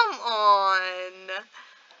kitties. Come on.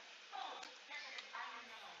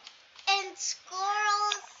 And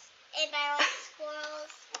squirrels. And I like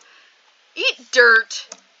squirrels. Eat dirt,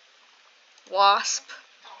 wasp.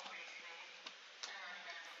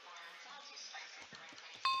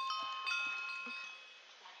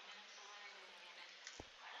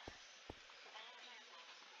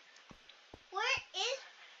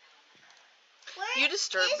 Where You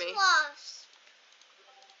disturb is me. Wasp?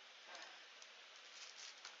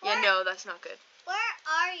 Yeah, no, that's not good. Where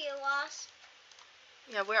are you, Wasp?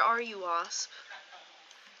 Yeah, where are you, wasp?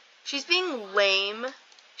 She's being lame.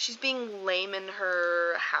 She's being lame in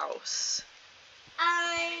her house.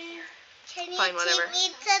 Can you Fine, whatever. take me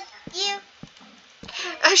to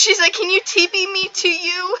you? She's like, can you TP me to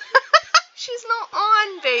you? She's not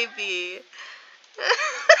on, baby.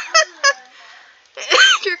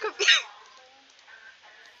 You're confused.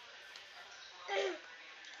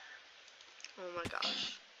 Oh my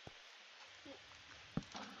gosh.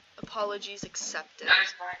 Apologies accepted.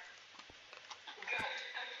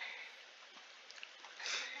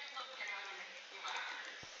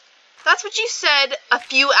 That's what you said a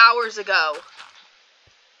few hours ago.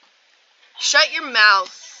 Shut your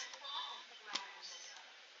mouth.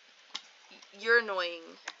 You're annoying.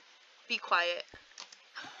 Be quiet.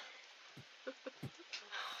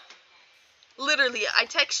 Literally, I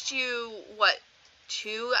texted you, what,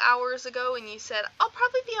 2 hours ago, and you said, I'll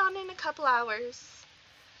probably be on in a couple hours.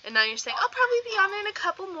 And now you're saying, I'll probably be on in a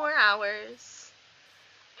couple more hours.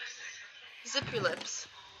 Zip your lips.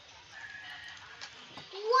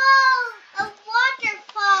 Whoa, a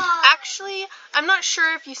waterfall. Actually, I'm not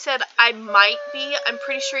sure if you said I might be. I'm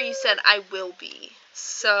pretty sure you said I will be.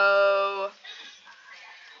 So...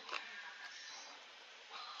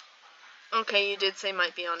 Okay, you did say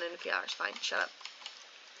might be on in a few hours. Fine, shut up.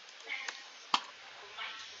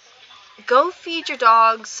 Go feed your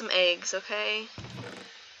dogs some eggs, okay?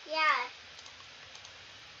 Yeah.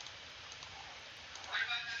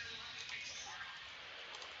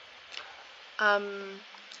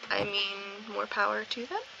 I mean, more power to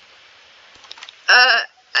them.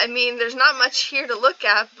 I mean, there's not much here to look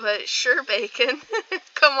at, but sure, Bacon.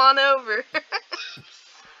 Come on over.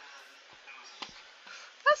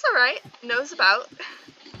 That's alright. Knows about.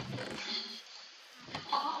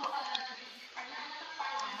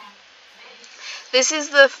 This is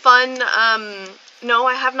the fun, no,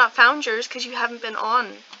 I have not found yours because you haven't been on,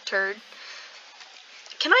 turd.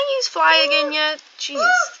 Can I use fly again yet? Jeez,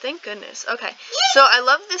 thank goodness. Okay, so I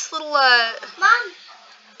love this little, Mom.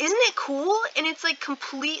 Isn't it cool? And it's like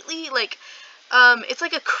completely, like, it's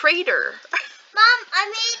like a crater. Mom, I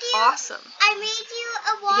made you. Awesome. I made you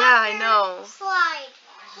a water Yeah, I know. slide.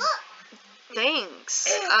 Look. Thanks.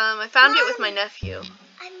 I found it with my nephew.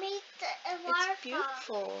 I made a waterfall. It's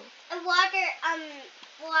beautiful. A water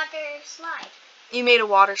slide. You made a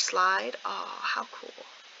water slide? Oh, how cool.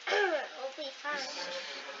 It'll be fun.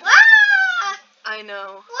 Wah! I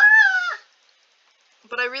know. Wah!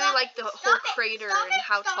 But I really Stop like it, the stop whole it, crater stop and it,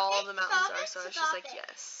 how stop tall it, the mountains stop are, it, so I was just stop like, it.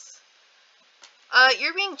 yes.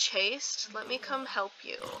 You're being chased. Let me come help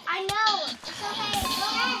you. I know. It's okay.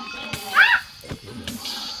 It's okay. Ah!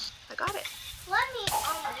 I got it. Let me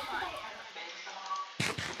on the fire.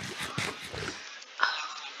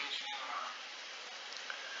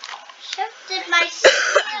 Shifted my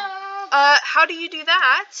shield. How do you do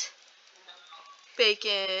that?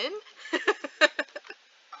 Bacon.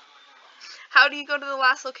 How do you go to the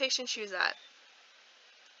last location she was at?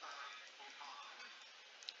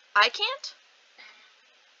 I can't?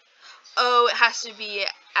 Oh, it has to be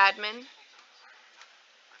admin.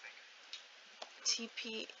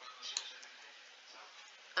 TP.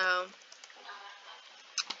 Oh.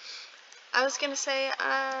 I was gonna say,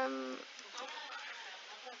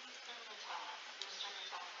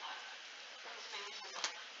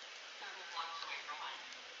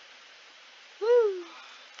 woo.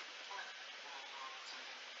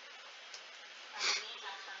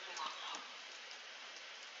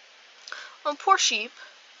 Oh, poor sheep.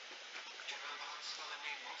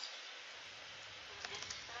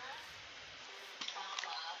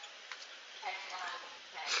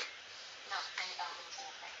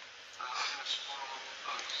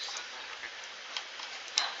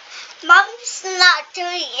 Mom's not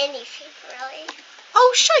doing anything really. Oh,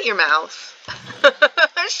 Oh, shut your mouth.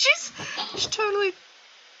 She's totally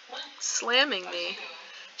slamming me.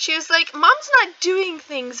 She was like, Mom's not doing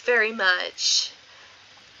things very much.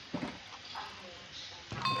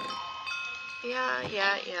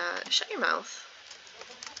 Yeah. Shut your mouth.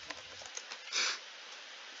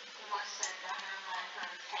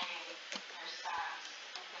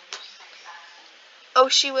 Oh,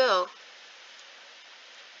 she will.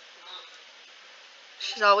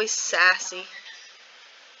 She's always sassy.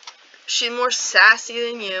 She's more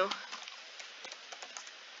sassy than you.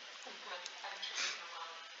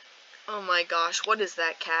 Oh my gosh, what is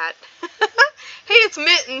that cat? Hey, it's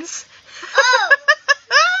Mittens. Oh.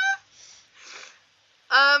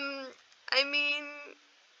 I mean,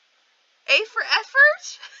 A for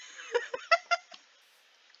effort?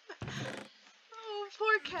 Oh,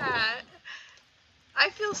 poor cat. I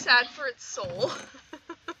feel sad for its soul.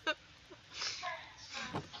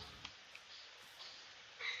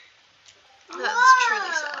 That's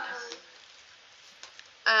truly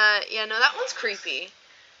sad. Yeah, no, that one's creepy.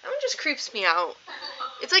 That one just creeps me out.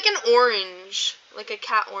 It's like an orange, like a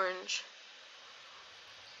cat orange.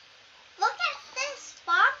 Look at this,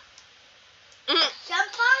 Bob.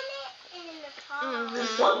 Jump on it and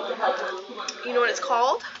You know what it's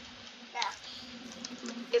called? No.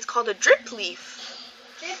 It's called a drip leaf.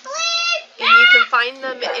 Drip leaf. And you can find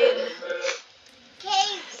them in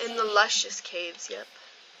Caves. the luscious caves, yep.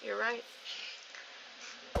 You're right.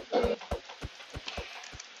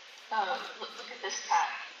 Oh, look at this cat.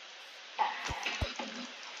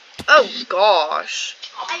 Oh gosh.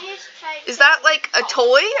 I just tried. Is that like a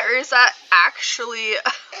toy or is that actually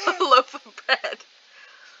a loaf of bread?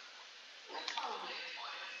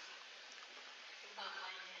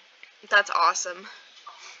 That's awesome.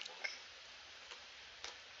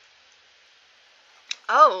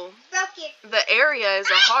 Oh, Broke it. the area is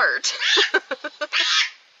a heart. Stop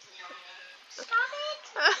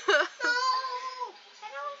it. No. I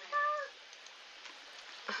don't know.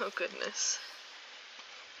 Oh goodness.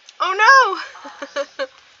 Oh no!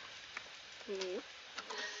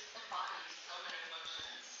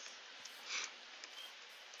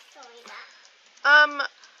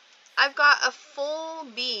 I've got a full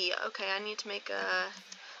B. Okay, I need to make a...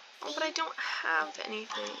 Oh, but I don't have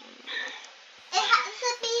anything. It has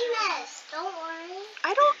a bee nest. Don't worry.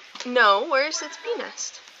 I don't know. Where's its bee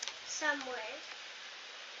nest? Somewhere.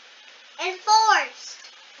 In forest.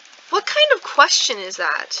 What kind of question is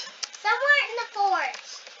that? Somewhere in the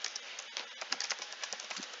forest.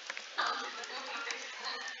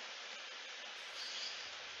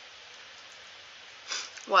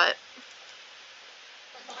 What?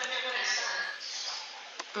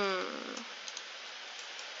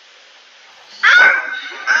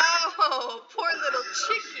 Oh, poor little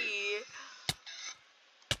chickie.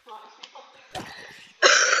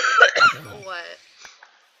 What?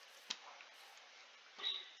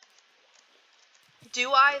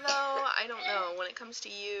 Do I though? I don't know. When it comes to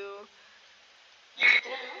you.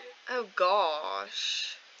 Oh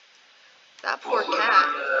gosh. That poor cat.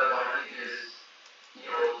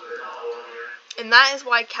 And that is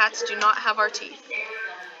why cats do not have our teeth.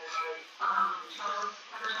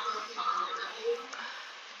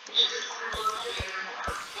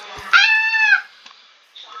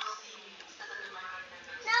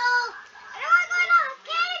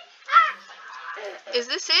 Is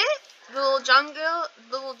this it? The little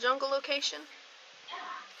jungle location?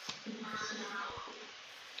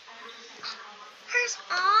 Hers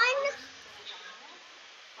on.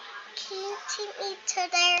 Can you take me to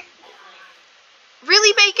there?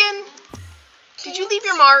 Really, Bacon? Did you leave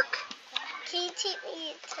your mark? Can you take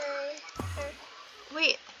me to her?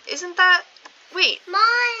 Wait, isn't that... Wait.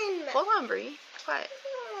 Mom! Hold on, Bree. What?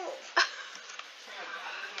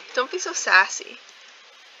 Don't be so sassy.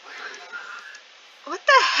 What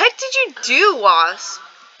the heck did you do, Wasp?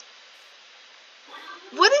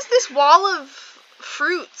 What is this wall of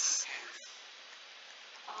fruits?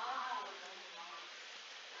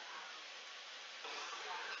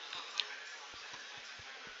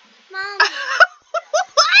 Mom!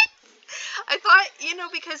 What? I thought,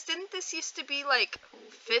 because didn't this used to be like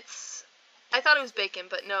Fitz? I thought it was Bacon,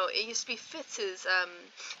 but no, it used to be Fitz's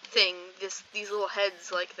thing. These little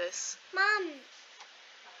heads like this. Mom!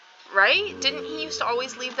 Right? Didn't he used to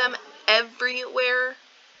always leave them everywhere?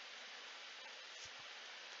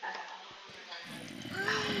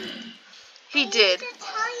 He did. I need to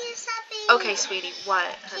tell you something. Okay, sweetie,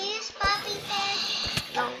 what? Can you use Bobby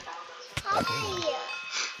Bear? No. Why?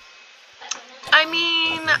 I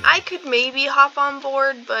mean, I could maybe hop on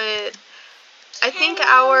board, but I think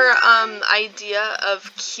our idea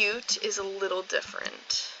of cute is a little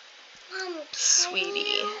different.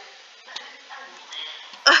 Sweetie.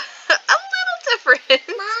 A little different.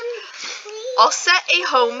 Mom, please. I'll set a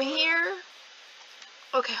home here.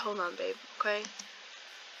 Okay, hold on, babe. Okay.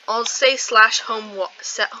 I'll say /home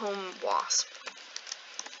set home wasp.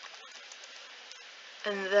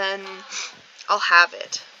 And then I'll have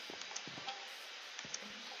it.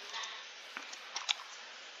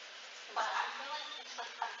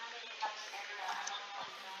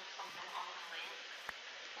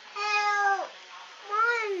 Help.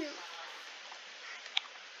 Mom.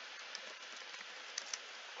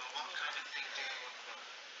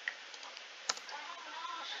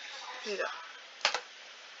 Here you go.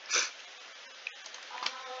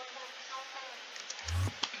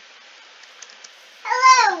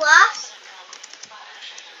 Hello, wasp.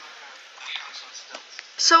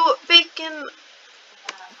 So, Bacon,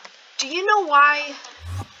 do you know why?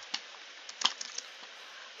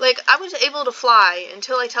 Like, I was able to fly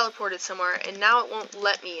until I teleported somewhere, and now it won't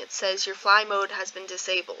let me. It says your fly mode has been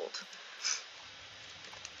disabled.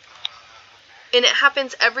 And it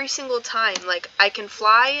happens every single time. Like, I can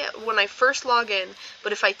fly when I first log in,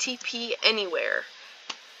 but if I TP anywhere,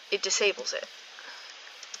 it disables it.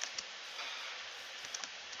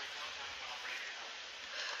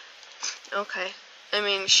 Okay. I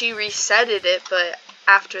mean, she resetted it, but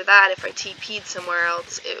after that, if I TP'd somewhere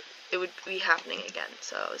else, it would be happening again.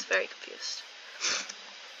 So I was very confused.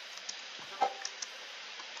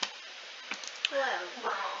 Whoa.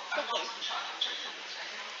 Chicken.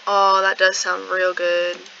 Oh, that does sound real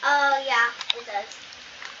good. Oh, yeah, it does.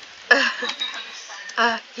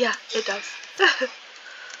 Yeah, it does.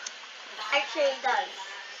 Actually, it does.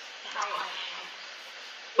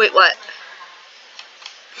 Wait, what?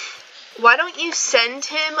 Why don't you send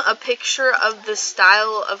him a picture of the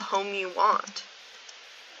style of home you want?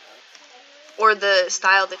 Or the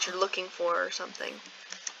style that you're looking for or something.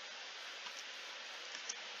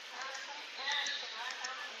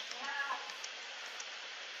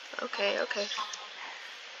 Okay, okay.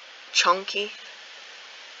 Chunky.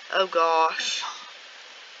 Oh gosh.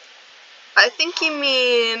 I think you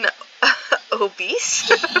mean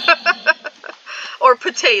obese? Or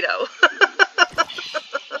potato.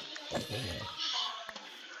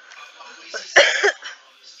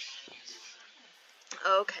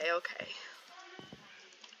 Okay, okay.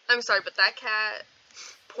 I'm sorry, but that cat,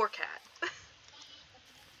 poor cat.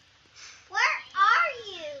 Where are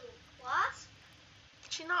you, wasp?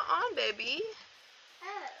 She's not on, baby. Oh.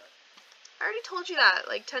 I already told you that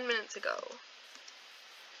like 10 minutes ago.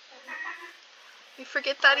 You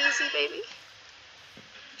forget that easy, baby?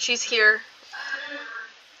 She's here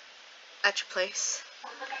at your place.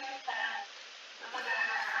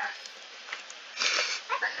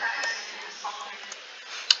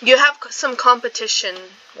 You have some competition,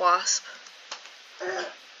 Wasp.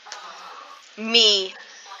 Me.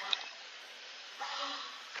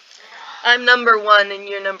 I'm number 1 and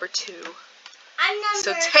you're number 2. I'm number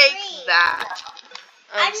So 3. take that.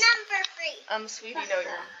 I'm number 3. Sweetie, no, you're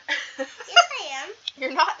not. Yes, I am.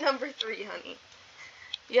 You're not number 3, honey.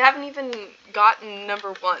 You haven't even gotten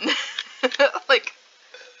number 1. Like.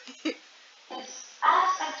 As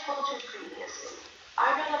I told you previously,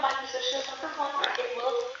 I know that my position is number 1. It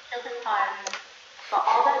will take some time, but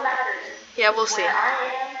all that matters Yeah, we'll is see. where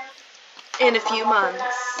I am In a few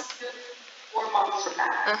months. 4 months from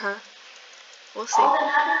now. We'll see. All that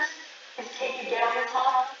matters is can you get on the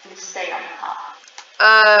top and stay on the top.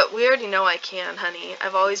 We already know I can, honey.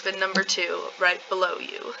 I've always been number 2, right below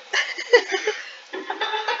you.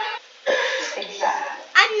 Exactly.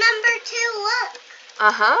 I'm number 2, look.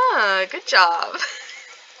 Good job.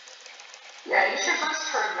 Yeah, you should boost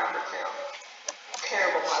her number 2.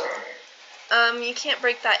 Terrible mother. You can't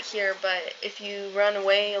break that here, but if you run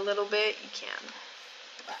away a little bit, you can.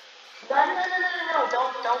 No.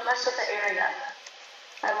 Don't mess with the area.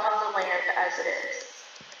 I love the land as it is.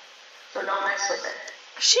 So don't mess with it.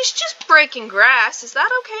 She's just breaking grass. Is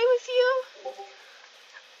that okay with you?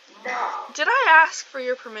 No. Did I ask for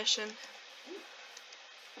your permission?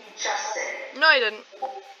 You just did. No, I didn't.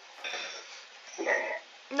 Yeah.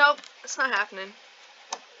 Nope, it's not happening.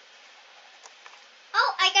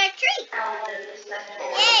 Oh, I got a tree.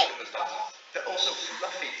 Yay. They're also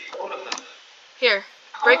fluffy, all of them. Here,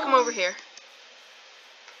 break them over here.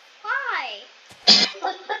 Why?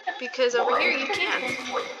 Because over here you can.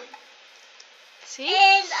 See?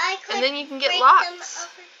 And I could And then you can get break lots. them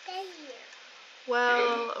over there.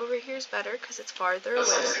 Well, over here's better because it's farther away.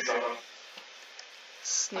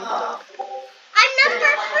 Snoop Dogg. I'm number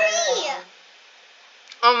 3.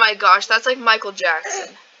 Oh my gosh, that's like Michael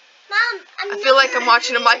Jackson. Mom, I feel like I'm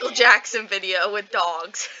watching a Michael Jackson video with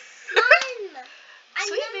dogs. Mom. I'm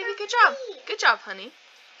Sweet, number baby. Good job. 3. Good job, honey.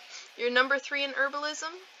 You're number 3 in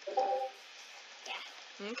herbalism? Yeah.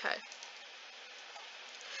 Okay.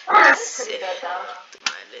 That's pretty good though.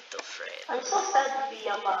 My little friend. I'm so sad to be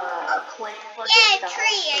a clay plugin Yeah, that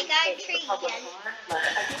tree. I also got a takes the tree public again. farm, but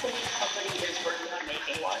I do believe somebody is working on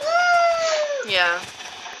making one. Woo! Yeah.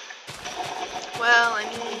 Well, I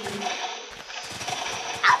mean,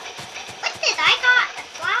 Oh, what's this? I got a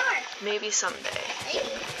flower. maybe someday. Thank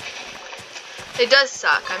you. It does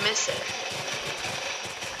suck. I miss it.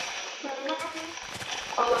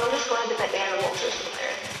 Although I'm just going to the animal system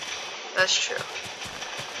there. That's true.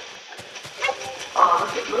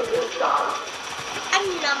 Oh, look at this dog. I'm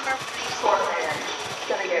number 3. Poor man.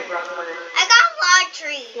 Gonna get run with it. I got a lot of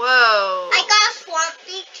trees. Whoa. I got a swamp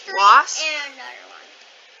leaf tree Wasp? and another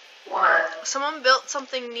one. What? Someone built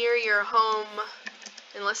something near your home,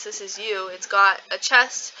 unless this is you. It's got a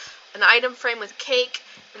chest, an item frame with cake,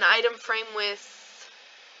 an item frame with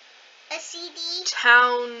A CD.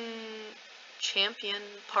 town champion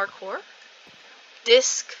parkour,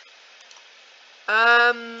 disc.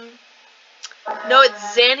 No,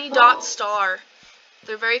 it's Zanny.star.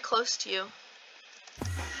 They're very close to you.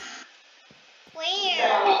 Where?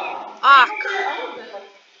 Ah,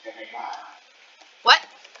 what?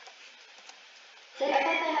 I thought they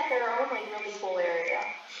had their own like really cool area.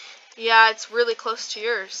 Yeah, it's really close to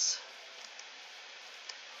yours.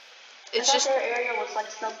 It's I just thought their area was like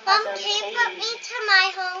some Mom, kind of can you put me to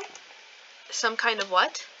my home? some kind of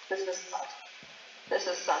what? This is sus. This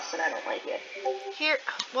is sus and I don't like it. Here,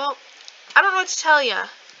 well, I don't know what to tell ya.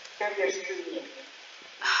 Here's greedy.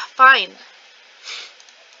 Fine.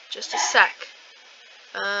 Just a sec.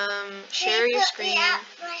 Share Can you your put me screen. at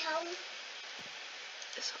my home?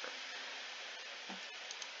 This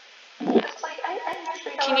one. It's like I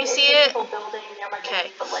actually don't Can you like see any it? people building near my Okay,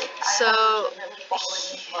 name, but like so- I have legitimately fallen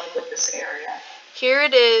in love with this area. Here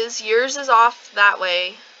it is. Yours is off that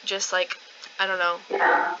way. Just like, I don't know,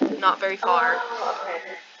 Yeah. not very far. Oh, okay.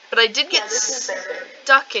 But I did Yeah, get this is very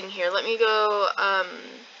stuck in here. Let me go,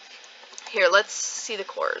 here, let's see the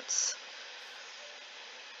chords.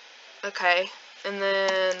 Okay, and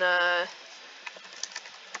then,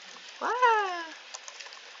 wow.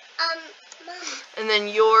 Mom. And then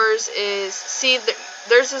yours is, see,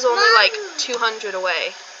 theirs is only like 200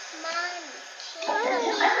 away. Mom. I Can know,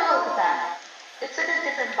 you look at that. It's in a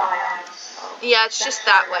different biome, so Yeah, it's just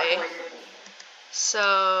that why I way. got away with it.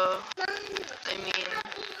 So, Mom, I mean,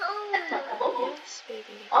 put me home. yes,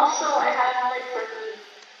 baby. Also, I have like burgers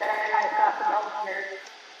that I got from Elmer.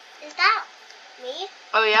 Is that me?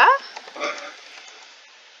 Oh, yeah?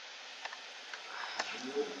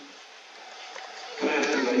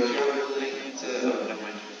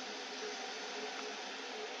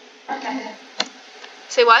 Okay.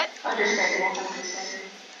 Say what? Understandable.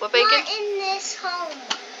 What bacon? Not in this home.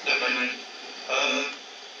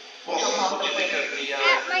 What do you think of the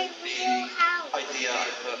At my real house. idea I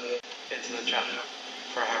put into the chat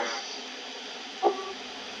for a house?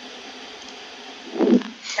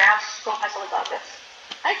 Yeah, go I still got this.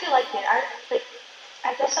 I do like it.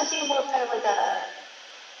 I guess I'm seeing more kind of like a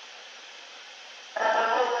I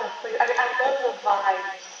know the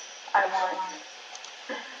vibes I want.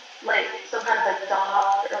 Like some kind of like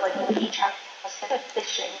dock or like a beach house, like a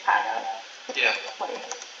fishing kind of Yeah.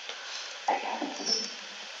 place. I guess.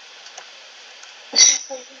 It's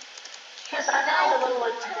just like because I know the little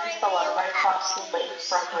like peninsula right across the lake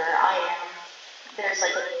from where I am. There's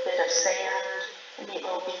like a bit of sand and a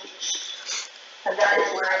little beach. And that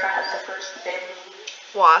is where I got the first day.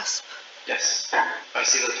 Wasp. Yes. I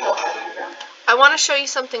see the top. I want to show you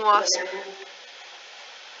something, Wasp.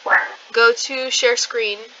 What? Go to share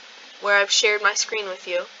screen, where I've shared my screen with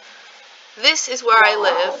you. This is where I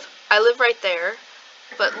live. I live right there.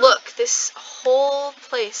 But look, this whole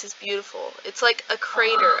place is beautiful. It's like a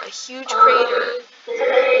crater, a huge crater.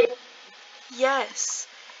 Yes.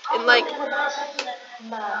 And like,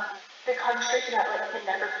 The country that like can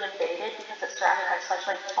never be invaded because it's surrounded by such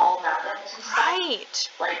like tall mountains and stuff. right.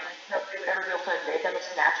 Like nobody would ever be able to invade them. It's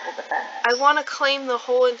natural defense. I want to claim the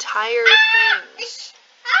whole entire thing.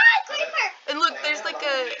 Creeper. And look, there's like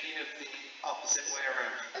a, The opposite way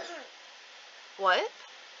around. what?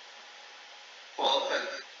 Well,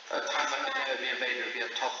 a time that can never be invaded would be on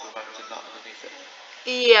top of the mountain, not underneath it.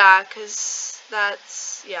 Yeah, because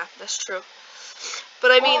that's true.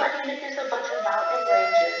 But I mean, Or even if there's a bunch of mountain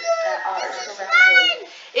ranges that are surrounding.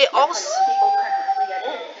 it Like also, people couldn't really get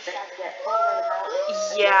in because they have to get over the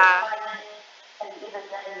mountains. yeah, And even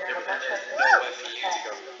then, you're But then there's eventually nowhere for you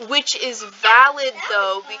to go. which is valid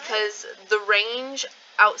though, because the range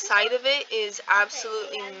outside of it is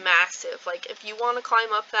absolutely massive. Like, if you want to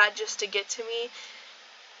climb up that just to get to me,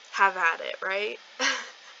 have at it, right?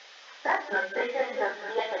 That's good. They can be at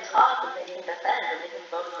the top and they can defend and they can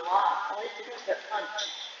go to the wall. All they have to do is get punched.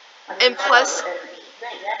 And plus, they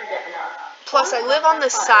never get enough. plus I live on the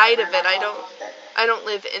side of it. I don't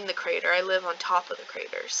live in the crater. I live on top of the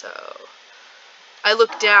crater, so I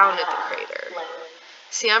look down at the crater.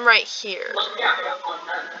 See, I'm right here. Look down on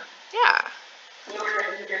them. Yeah. You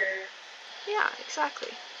were in here. Yeah, exactly.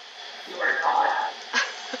 You were God.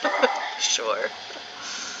 Sure.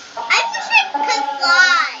 I wish I could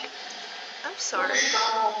fly. I'm sorry.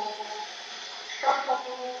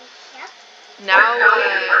 Yep. Now,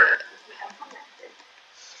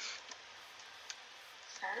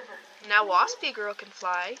 now Waspy Girl can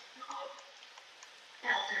fly.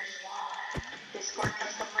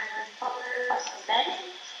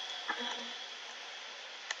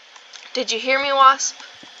 Did you hear me, Wasp?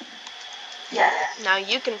 Yes. Now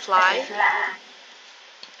you can fly.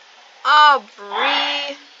 Oh,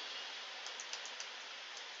 Bree.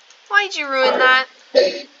 Why'd you ruin that?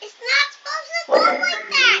 It's not supposed to go like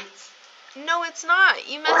that. No, it's not.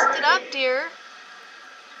 You messed it up, dear.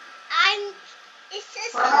 It's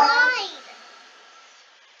a slide.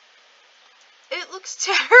 It looks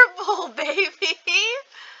terrible, baby.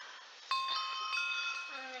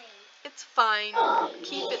 Fine. It's fine.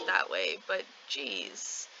 Keep it that way, but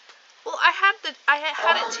jeez. Well, I had it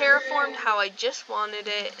terraformed how I just wanted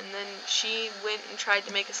it, and then she went and tried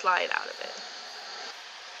to make a slide out of it.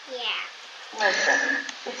 Yeah. Listen,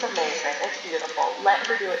 it's amazing. It's beautiful. Let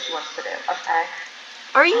her do what she wants to do, okay?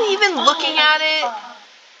 Are you even looking at it?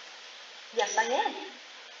 Yes, I am.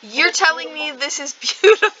 You're telling me this is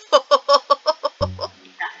beautiful.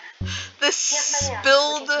 This Yes, I am.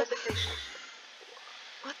 spilled... Visitation.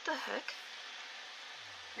 What the heck?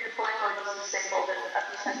 Your point was disabled in a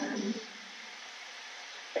few seconds.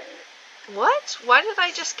 What? Why did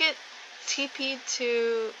I just get TP'd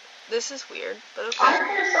to... This is weird, but okay. I think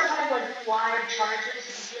there's sometimes when fly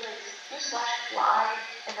charges, you feel like you slash fly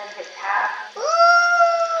and then hit tab. Ooh!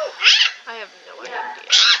 I have no idea.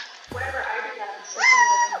 Whenever I do that, it's something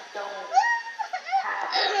like you don't have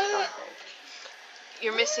something.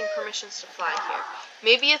 You're missing permissions to fly here.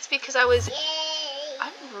 Maybe it's because I was... Yay.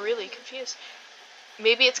 I'm really confused.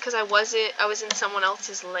 Maybe it's because I was in someone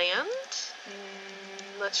else's land?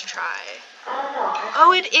 Let's try.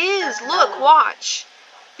 Oh, it is! Look, watch!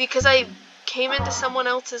 Because I came into someone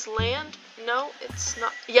else's land? No, it's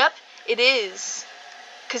not. Yep, it is.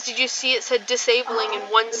 Because did you see it said disabling in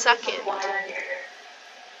 1 second?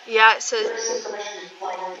 Yeah, it says...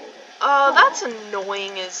 Oh, that's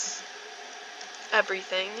annoying as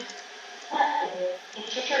everything.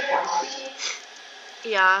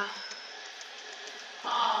 Yeah.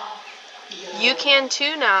 You can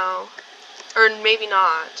too now. Or maybe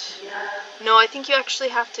not. No, I think you actually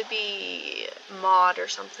have to be mod or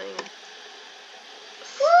something.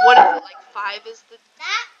 What is it, like 5 is the...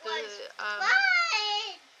 That was fun.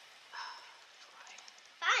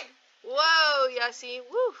 Fun. Whoa, yeah, see?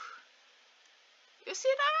 Woo. You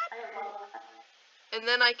see that? And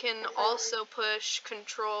then I can also push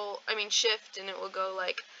shift, and it will go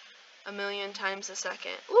like 1,000,000 times a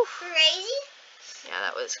second. Oof. Crazy? Yeah,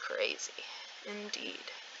 that was crazy.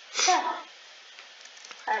 Indeed.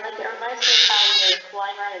 I like it. It reminds me of how when you're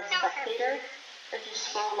flying around in Spectator, if you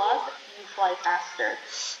scroll up, you fly faster.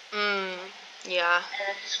 Yeah. And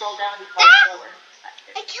if you scroll down, you fly slower.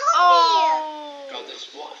 I killed Oh. God,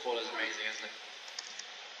 this waterfall is amazing, isn't it?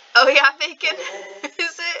 Oh yeah, Bacon.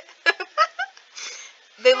 Is it?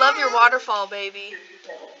 They love your waterfall, baby.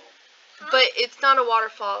 But it's not a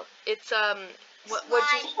waterfall. It's a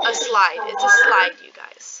slide. It's a slide, you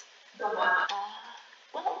guys.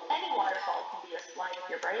 Well, any waterfall can be a slide if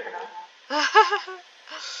you're brave enough.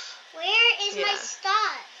 Where is my Yeah.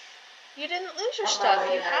 stuff? You didn't lose your stuff.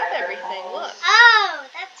 You have everything. Look. Oh,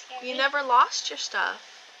 that's scary. You never lost your stuff.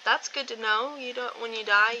 That's good to know. You don't. When you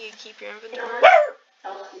die, you keep your inventory.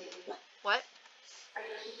 What?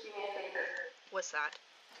 What's that?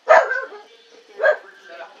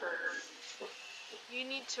 You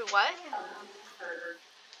need to what?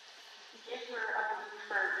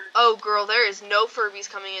 Oh, girl, there is no Furbies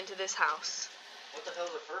coming into this house. What the hell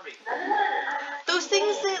is a Furby? Those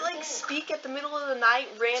things that like speak at the middle of the night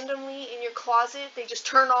randomly in your closet. They just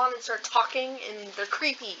turn on and start talking, and they're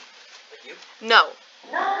creepy. Like you? No.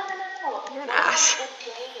 No. You're an ass.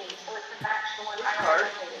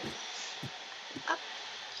 Up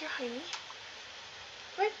here, honey.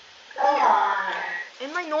 Right there.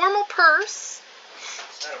 In my normal purse.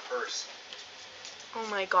 It's not a purse. Oh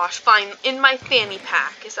my gosh, fine. In my fanny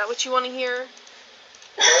pack. Is that what you want to hear?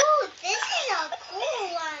 Ooh, this is a cool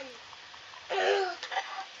one.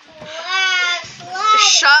 Wow,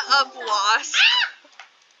 Shut up, Wasp.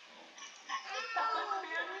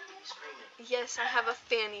 Yes, I have a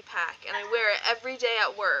fanny pack, and I wear it every day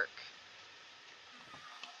at work.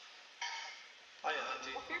 Oh yeah,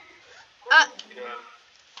 Auntie. You know,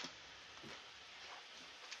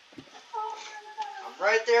 I'm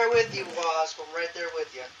right there with you, Wasp. I'm right there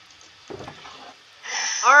with you.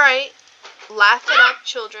 Alright, laugh it up,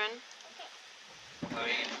 children. I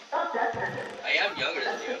mean, I am younger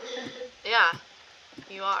than you. Yeah,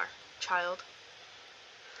 you are, child.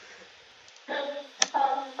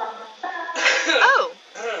 Oh!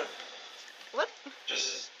 What?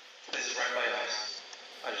 just this is right by your house.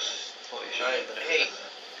 I just thought you should. Alright, hey,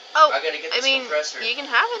 Oh, I gotta get I this mean, compressor. you can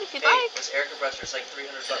have it if you'd Hey, like. this air compressor is like $300.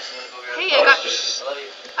 I'm gonna go grab Hey, it. I got...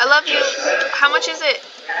 I love you. I love you. How much is it?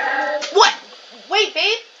 What? Wait,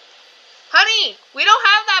 babe? Honey, we don't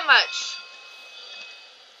have that much.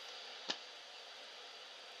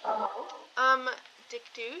 Dick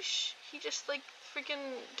douche? He just, like,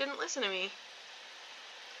 freaking didn't listen to me.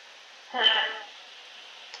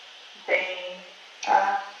 Dang.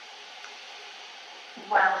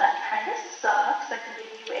 Well, that kind of sucks. I can give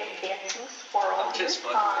you a dancing squirrel. I'm just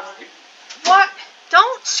fucking with you. What?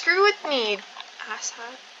 Don't screw with me,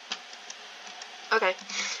 asshat. Okay.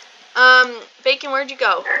 Bacon, where'd you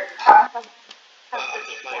go?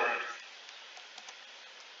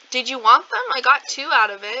 Did you want them? I got 2 out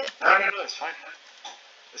of it. No, it's fine.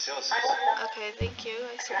 It's yours. Okay, thank you,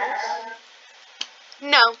 I suppose.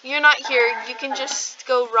 No, you're not here. You can just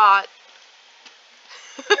go rot.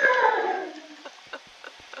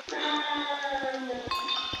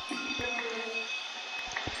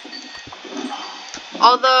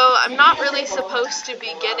 Although, I'm not really supposed to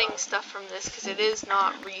be getting stuff from this because it is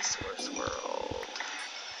not Resource World.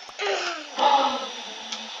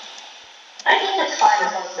 I think it's fine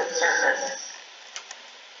as long as it's service.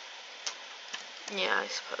 Yeah, I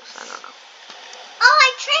suppose. I don't know. Oh,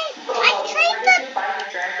 I trained the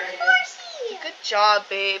horsey. Good job,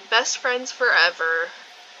 babe. Best friends forever.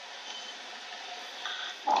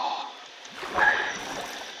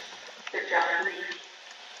 Good job, Bree.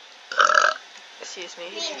 Excuse me. I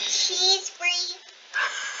mean, cheese free.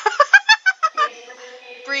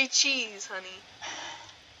 Brie cheese, honey.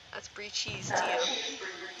 That's brie cheese to you.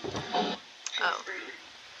 Oh.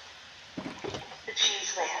 The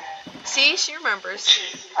cheese man. See, she remembers.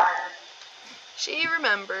 Cheese part. She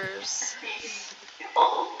remembers.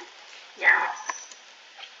 Oh, yeah.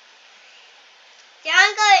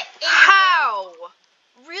 Don't go in. How?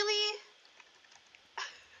 Really?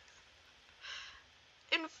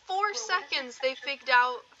 In 4 seconds, they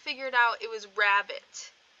figured out it was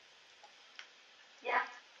rabbit. Yeah.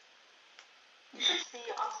 You should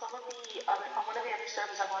see on some of the other, on one of the other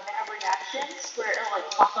servers I'm on, they have reactions where it'll like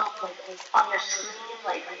pop up like on your screen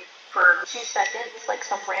like for 2 seconds, like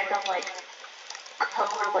some random like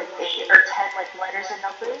code of like 8 or 10 like letters and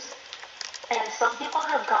numbers. And some people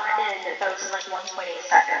have gotten those in like 1.8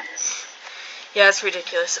 seconds. Yeah, it's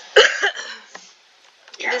ridiculous.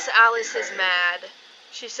 Yeah. This Alice is mad.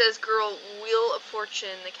 She says, girl, Wheel of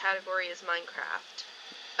Fortune, the category is Minecraft.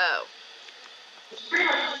 Oh. Pretty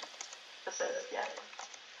much. This is, yeah.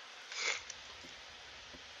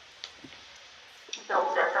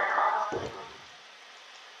 No different, honestly.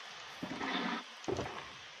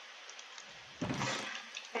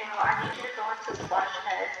 I need you to go into Splash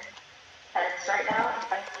Heads right now and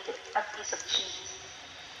find me a piece of cheese.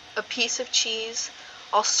 A piece of cheese?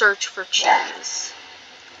 I'll search for cheese. Yeah.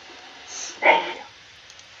 Thank you.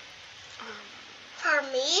 For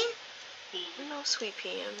me? No, sweet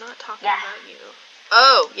pea, I'm not talking Yeah. about you.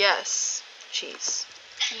 Oh, yes. Cheese.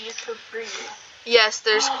 Cheese for free. Yes,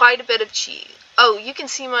 there's quite a bit of cheese. Oh, you can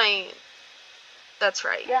see my... That's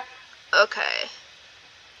right. Yeah. Okay.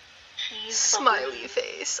 Cheese for Smiley free.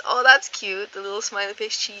 face. Oh, that's cute. The little smiley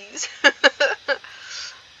face cheese. What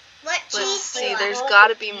Let's cheese do see, you there's want?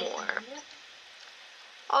 gotta be more.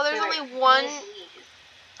 Oh, there's only one...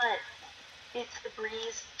 But it's the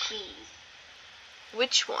Breeze cheese.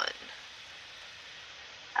 Which one?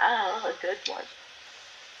 Oh, a good one.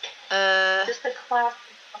 Just a classic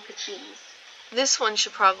hunk of cheese. This one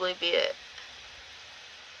should probably be it.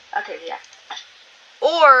 Okay, yeah.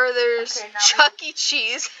 Or there's Okay, now Chuck E.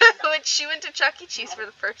 Cheese, which she went to Chuck E. Cheese for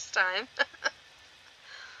the first time.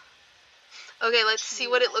 Okay, let's see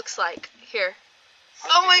what it looks like. Here.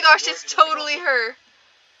 Oh my gosh, it's totally her.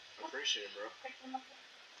 Appreciate it, bro.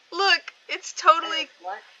 Look, it's totally,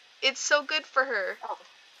 What? it's so good for her. Oh,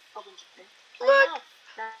 Look.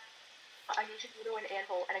 Now, I need you to go to an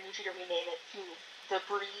anvil and I need you to rename it to the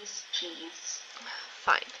Breeze cheese.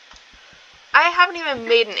 Fine. I haven't even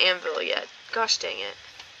made an anvil yet. Gosh dang it.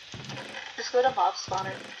 Just go to mob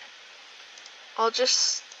spawner. I'll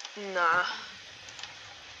just... Nah.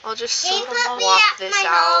 I'll just Can you put me swap at this my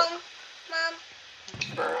out. home, Mom?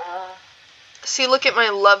 Bruh. See, look at my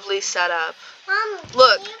lovely setup. Mom,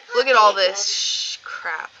 Look, can you put look at me- all this. Shh,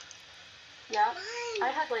 crap. Yeah, Mom, I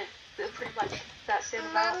had like pretty much that same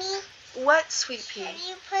amount. Mommy, What, sweet pea? can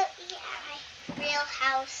you put me at my real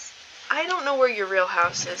house? I don't know where your real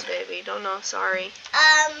house is, baby. Don't know, sorry.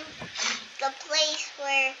 The place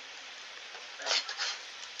where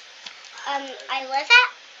I live at?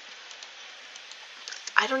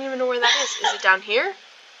 I don't even know where that is. Is it down here?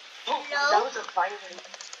 Oh, No. that was a violent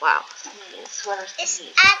Wow. sweater It's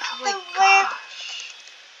sneeze. at Oh the my where gosh.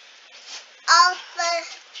 all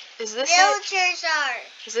the Is this it? villagers are.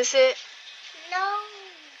 Is this it? No.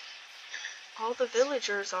 All the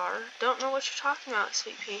villagers are. Don't know what you're talking about,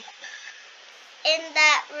 sweet pea. In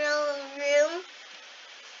that real room.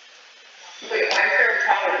 Wait, why is there a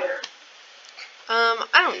tower?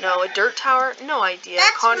 I don't know. A dirt tower? No idea.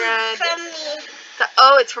 That's Conrad. from me.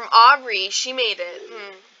 Oh, it's from Aubrey. She made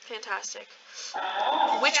it. Fantastic.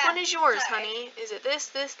 Which Yeah, one is yours, sorry. honey? Is it this,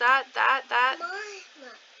 that? Mom,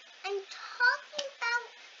 I'm talking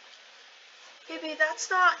Baby, that's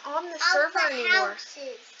not on the about server all the anymore.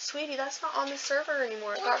 houses. Sweetie, that's not on the server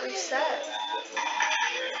anymore. It got reset.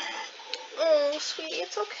 Oh, sweetie,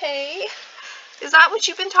 it's okay. Is that what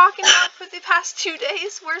you've been talking about for the past 2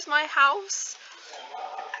 days? Where's my house?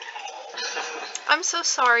 I'm so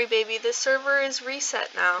sorry, baby. The server is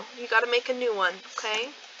reset now. You gotta make a new one, okay?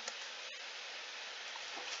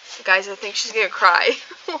 Guys, I think she's gonna cry.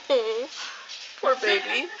 Poor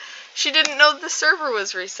baby. She didn't know the server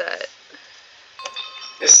was reset.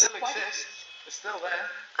 It still exists. It's still there.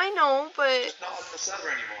 I know, but It's not on the server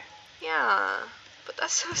anymore. yeah. But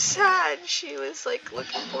that's so sad. She was like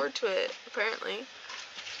looking forward to it, apparently.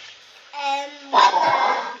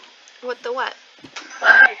 What the what?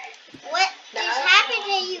 What just happened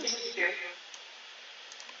to you?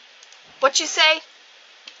 What you say?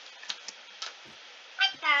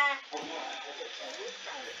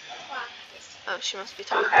 Oh, she must be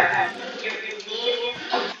talking. You need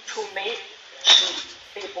to make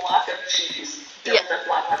a block of cheese. Build a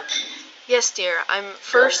block of cheese. Yes, dear. I'm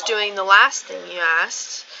first doing the last thing you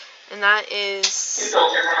asked, and that You is...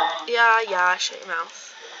 built it wrong. Yeah, shut your mouth.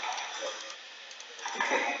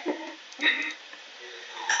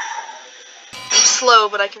 I'm slow,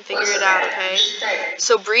 but I can figure it out, okay?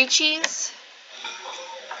 So brie cheese?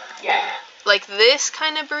 Yeah. Like this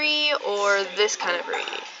kind of brie, or this kind of brie?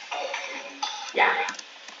 Yeah.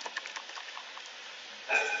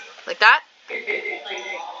 Like that?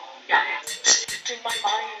 Yeah. In my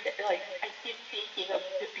mind, like, I keep thinking of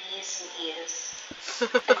the bee's knees,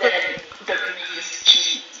 and then the bee's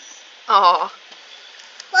cheese. Aw,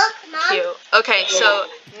 Look, Mom. cute. Okay, so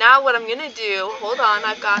now what I'm gonna do, hold on,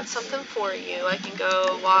 I've got something for you. I can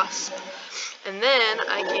go wasp, and then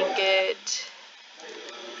I can get...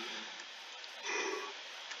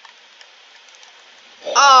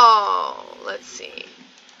 Oh, let's see.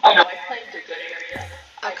 Oh no, I claimed a good area.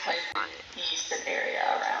 I Okay, claimed fine. the decent area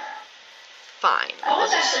around. Fine. I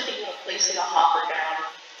was actually thinking of placing a hopper down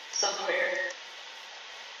somewhere.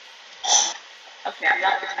 Okay,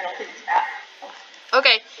 I don't think it's that.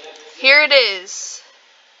 Okay, here it is.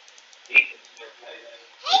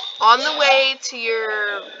 On the way to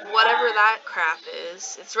your whatever that crap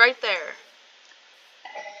is. It's right there.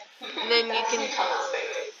 And then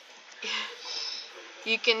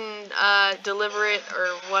you can deliver it or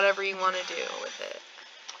whatever you want to do with it.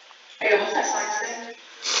 Hey, what's that sign say?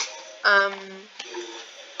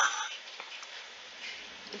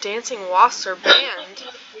 Dancing wasps are banned.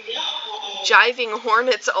 Jiving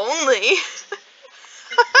hornets only.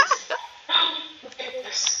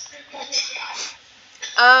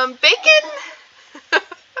 Bacon?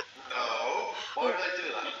 No. Why would I do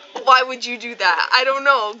that? Why would you do that? I don't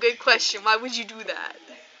know. Good question. Why would you do that?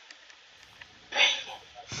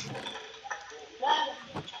 Well,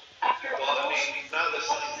 I mean, now the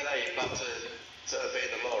signs there, you've got to obey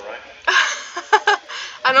the law, right?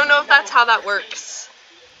 I don't know if that's how that works.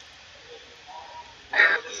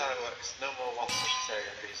 That's how it works. No more wasps in this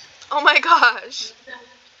area, please. Oh my gosh.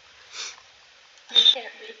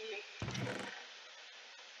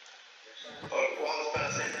 What was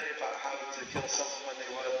Ben saying there about how to kill someone when they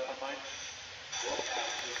were online?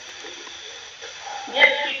 Yeah,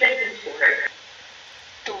 keep inventory.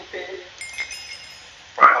 Stupid.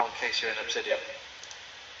 Right, in case you're in Obsidian.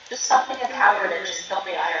 Just stop being a coward and just tell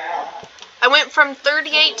me IRL. I went from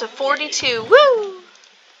 38 to 42. Woo! All on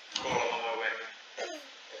my way.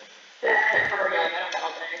 Hurry up, I don't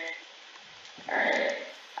want to. Alright.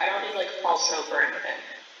 I don't need like false hope or anything.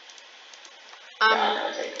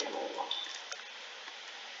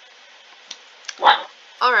 What?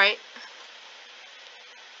 Alright.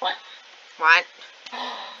 What? What?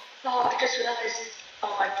 Oh, I just realized.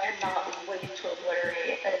 Oh, I cannot wait to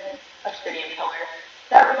obliterate an obsidian pillar.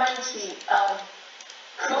 That reminds me.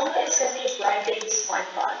 Who is gonna be grinding slime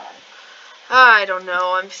bun? I don't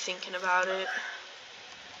know. I'm thinking about it.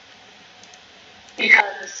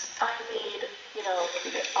 Because I need,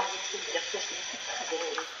 obviously the 50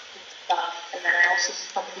 stuff, and then I also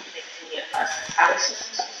somebody makes me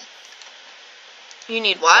talismans. You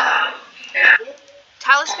need what?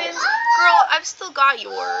 Talismans? Girl, I've still got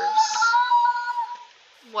yours.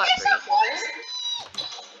 What, Bree?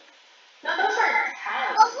 No, those aren't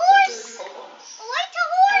talismans. A horse. Those are totems. What's a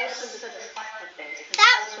horse? Talismans are the fire things.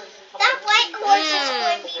 That white horse is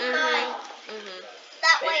going to be mine. Mm-hmm.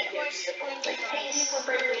 That white horse is going to be Like, mine. hey, for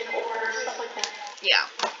breaking or stuff like that. Yeah.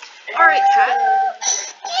 Alright, Kat.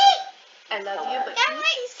 Hey, I love you, but that can you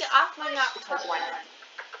please get off my laptop? Because why not?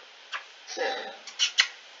 So.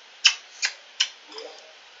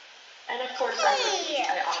 And of course, I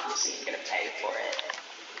obviously am going to pay for it.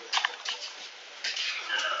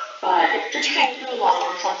 But if you're taking too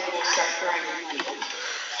long, something will start grinding you.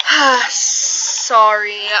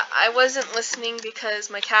 Sorry, I wasn't listening because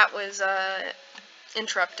my cat was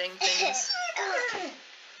interrupting things.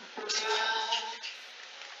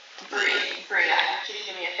 Bree, I want you to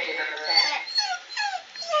do me a favor, okay?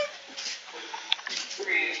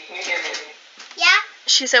 Bree, can you hear me? yeah?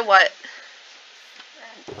 She said what?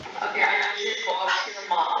 Okay, I want you to go up to your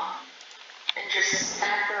mom and just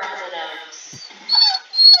smack her on the nose.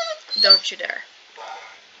 Don't you dare.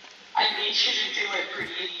 I need you to do it, Bree.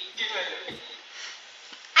 Do it.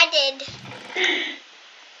 I did.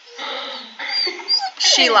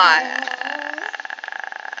 She lied. Good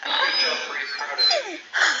job, Bree. Proud of you.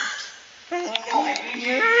 No, I need you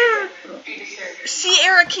to do it. You deserve it.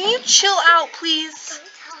 Sierra, can you chill out, please?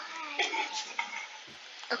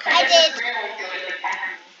 Okay. I did.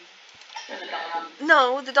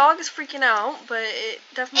 No, the dog is freaking out, but it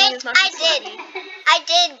definitely And is not I gonna sleep did. me. I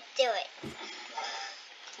did do it.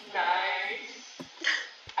 Nice.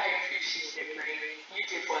 I appreciate it, Bree. You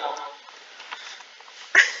did well.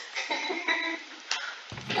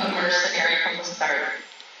 The mercenary from the start.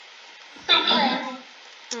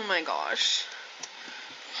 Oh my gosh.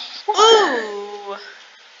 Ooh.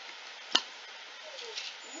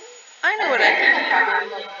 I know what I can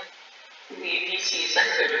do. Leave these seats and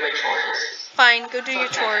go do my chores. Fine, go do your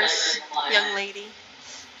chores, young lady.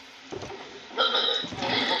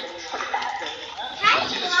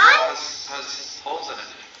 Has holes in it.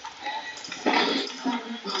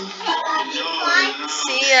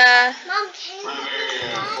 See ya. Mom, can you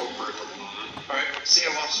Alright, see ya,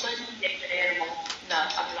 Watson. No,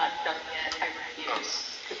 I'm not done yet.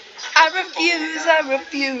 I refuse.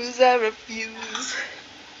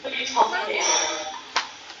 What are you talking about?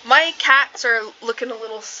 My cats are looking a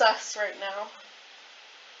little sus right now.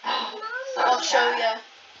 I'll show ya.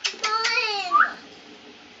 Mom.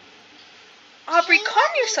 Aubrey,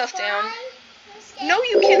 calm yourself down. No,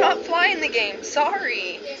 you cannot fly in the game.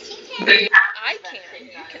 Sorry. Yes, you can. I can.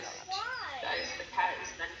 You cannot. Guys, the cat is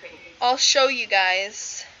venting. I'll show you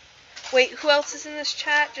guys. Wait, who else is in this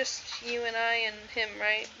chat? Just you and I and him,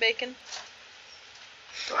 right? Bacon?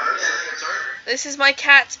 Sorry? This is my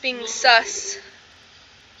cats being sus.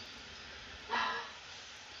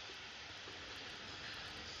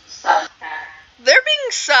 Sus cat. They're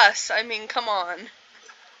being sus. I mean, come on.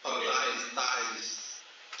 Oh, that is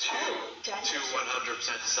two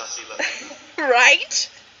 100% sussy looking. Right?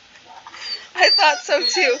 I thought so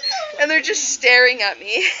too. And they're just staring at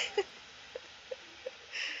me.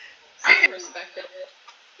 I respect it.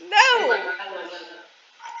 No!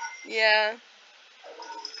 Yeah.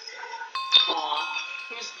 Aw.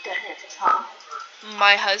 Who's Dennis, huh?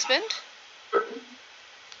 My husband?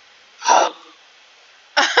 Oh.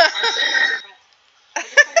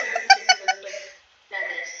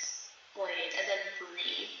 Dennis, Blaine, and then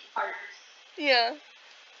Bree. Art. Yeah.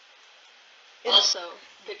 Also,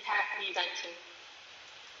 the cat be venting.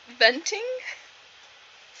 Venting?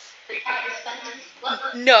 The cat is venting.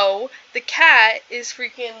 Look. No, the cat is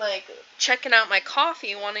freaking like checking out my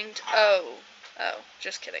coffee, wanting to. Oh,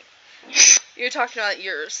 just kidding. You're talking about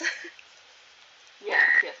yours.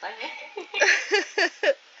 Yes, I am.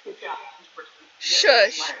 Good job.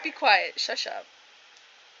 Shush. Be quiet. Shush up.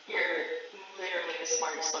 You're literally the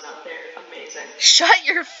smartest one out there. Amazing. Shut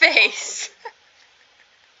your face.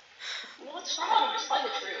 What's wrong? Just tell the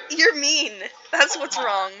truth. You're mean. That's what's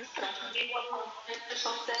wrong. Don't you need one compliment or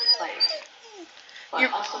something?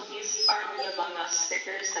 But also, these are the Among Us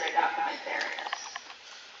stickers that I got from my therapist.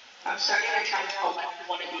 I'm starting to try to collect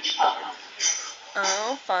one of each color.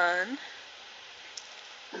 Oh, fun.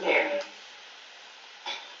 There.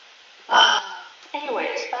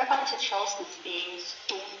 Anyways, back on to Chelsea's being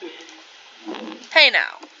stupid. Hey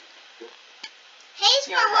now. Hay's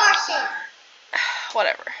for horses.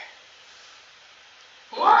 Whatever.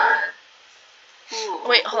 What? Ooh.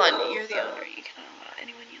 Wait, hold on. You're the owner. You can own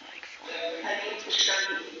anyone you like for. I need to show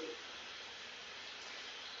you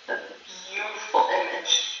the beautiful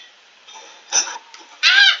image.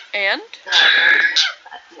 And?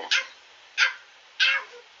 Yeah.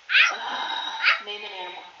 Name an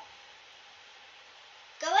animal.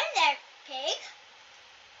 Go in there, pig.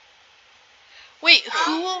 Wait,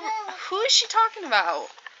 who is she talking about?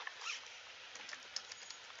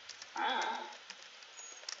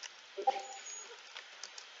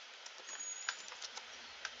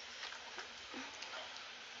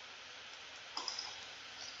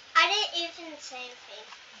 I didn't even say anything.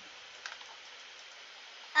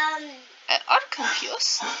 I'm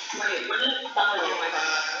confused. Wait, what did you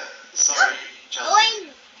Sorry, Chelsea.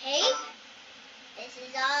 Going, pig. This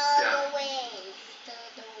is all the way to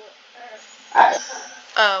the earth.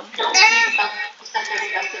 Don't send any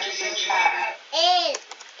messages in chat.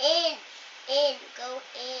 In, go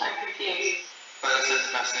in. I'm confused.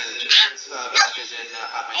 There's messages in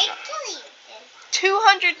admin I chat. tell you.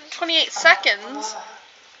 228 seconds.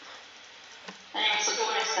 Anyways, look at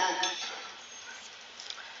what I sent.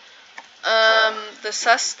 The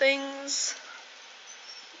sus things.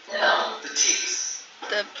 No. The teams.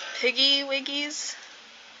 The piggy wiggies.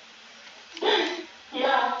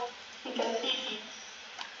 Yeah. You can see.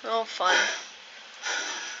 Oh, fun.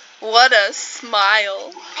 What a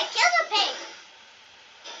smile. I killed a pig.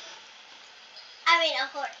 I mean a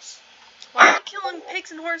horse. Why are you killing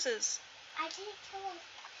pigs and horses? I didn't kill a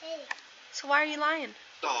pig. So why are you lying?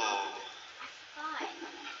 Oh.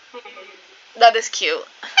 Fine. That is cute.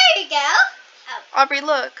 There you go. Oh, Aubrey,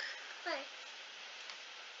 look. fine.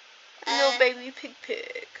 No baby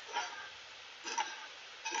pig.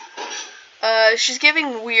 She's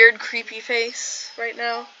giving weird, creepy face right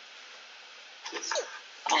now.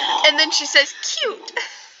 And then she says, cute.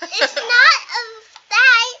 It's not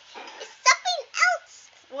that. It's something else.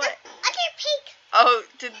 What? Other pig. Oh,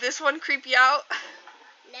 did this one creep you out?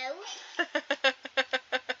 No. Weird.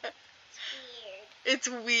 It's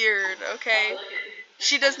weird, okay?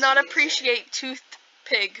 She does not appreciate toothed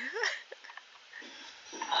pig.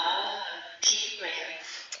 Teeth man.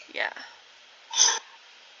 Yeah.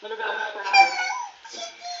 What about fries?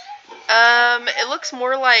 It looks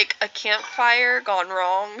more like a campfire gone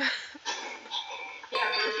wrong. Yeah,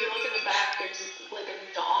 but if you look in the back, there's like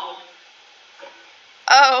a dog.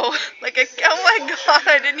 Oh, oh my god,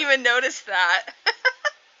 I didn't even notice that.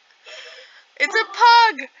 It's a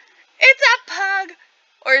pug! It's a pug!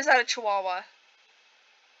 Or is that a chihuahua?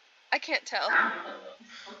 I can't tell.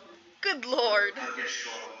 Good lord.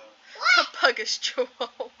 A puggish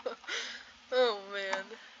chihuahua. Oh man.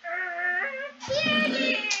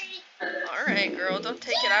 Alright, girl, don't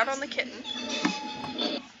take it out on the kitten.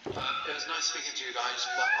 It was nice speaking to you guys,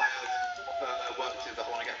 but I have work to do that I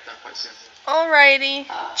want to get done quite soon. Alrighty.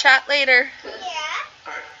 Chat later. Yeah.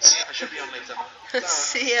 Alright, see ya. I should be on later.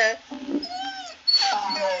 See ya.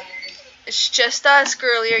 It's just us,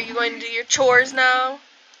 girlie. Are you going to do your chores now?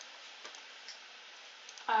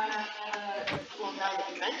 Well, now that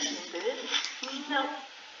you mentioned it, no.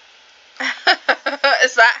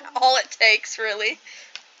 Is that all it takes, really?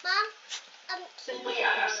 Mom, Simply can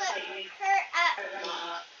out of you sight. put her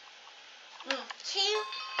can you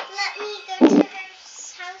let me go to her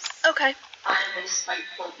house? Okay. I'm a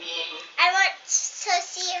spiteful being. I want to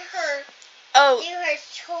see her Oh, do her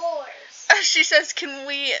chores. she says, can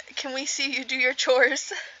we see you do your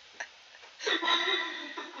chores?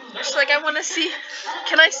 She's like, I want to see,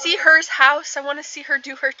 can I see her house? I want to see her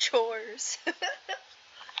do her chores.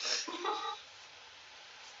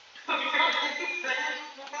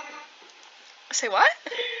 Say what?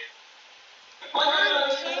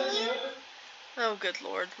 Can you? Oh, good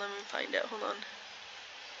lord. Let me find it. Hold on.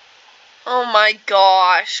 Oh my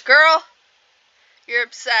gosh. Girl, you're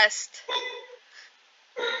obsessed.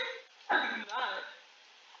 I'm not.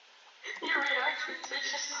 Your reaction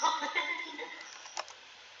is just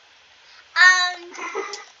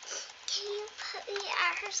Can you put me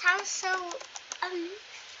at her house so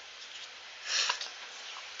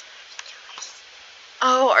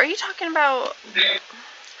Oh, are you talking about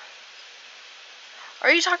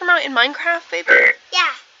in Minecraft, baby? yeah.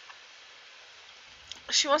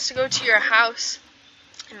 She wants to go to your house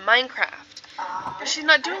in Minecraft. But she's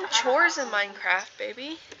not doing chores in Minecraft,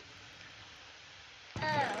 baby.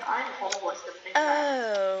 I'm homeless.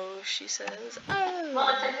 Oh, she says. Well,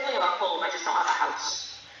 Oh. technically I'm home. I just don't have a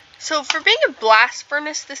house. So for being a blast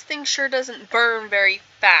furnace, this thing sure doesn't burn very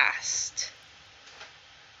fast.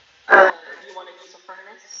 You want to use a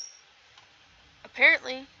furnace?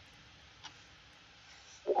 Apparently.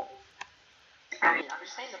 I mean, I'm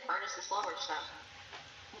just saying the furnace is lower, so.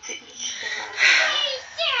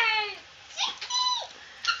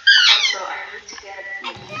 Also, I need to get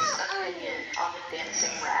Louise's opinion on the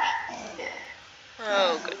dancing rat.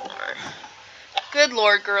 Oh, good lord. Good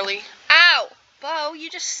lord, girly. Ow! Bo, you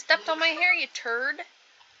just stepped on my hair, you turd.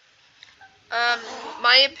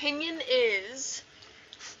 My opinion is,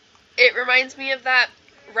 it reminds me of that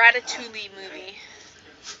Ratatouille movie.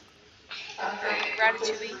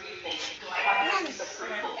 Ratatouille.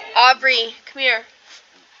 Aubrey, come here.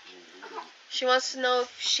 She wants to know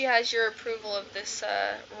if she has your approval of this,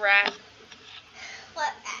 rat.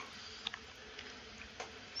 What?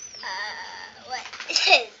 What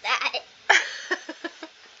is that?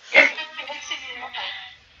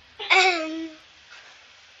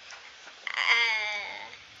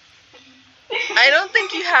 I don't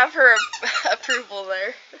think you have her approval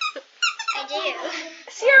there. I do.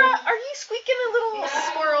 Sierra, are you squeaking a little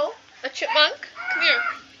squirrel? A chipmunk? Come here.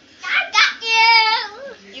 I got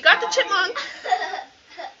you. You got the chipmunk.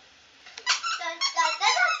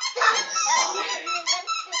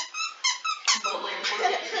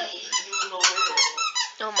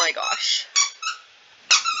 Oh my gosh.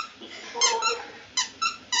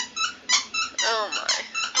 Oh my.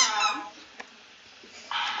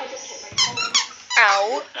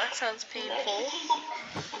 Ow. That sounds painful.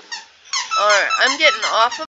 Alright, I'm getting off of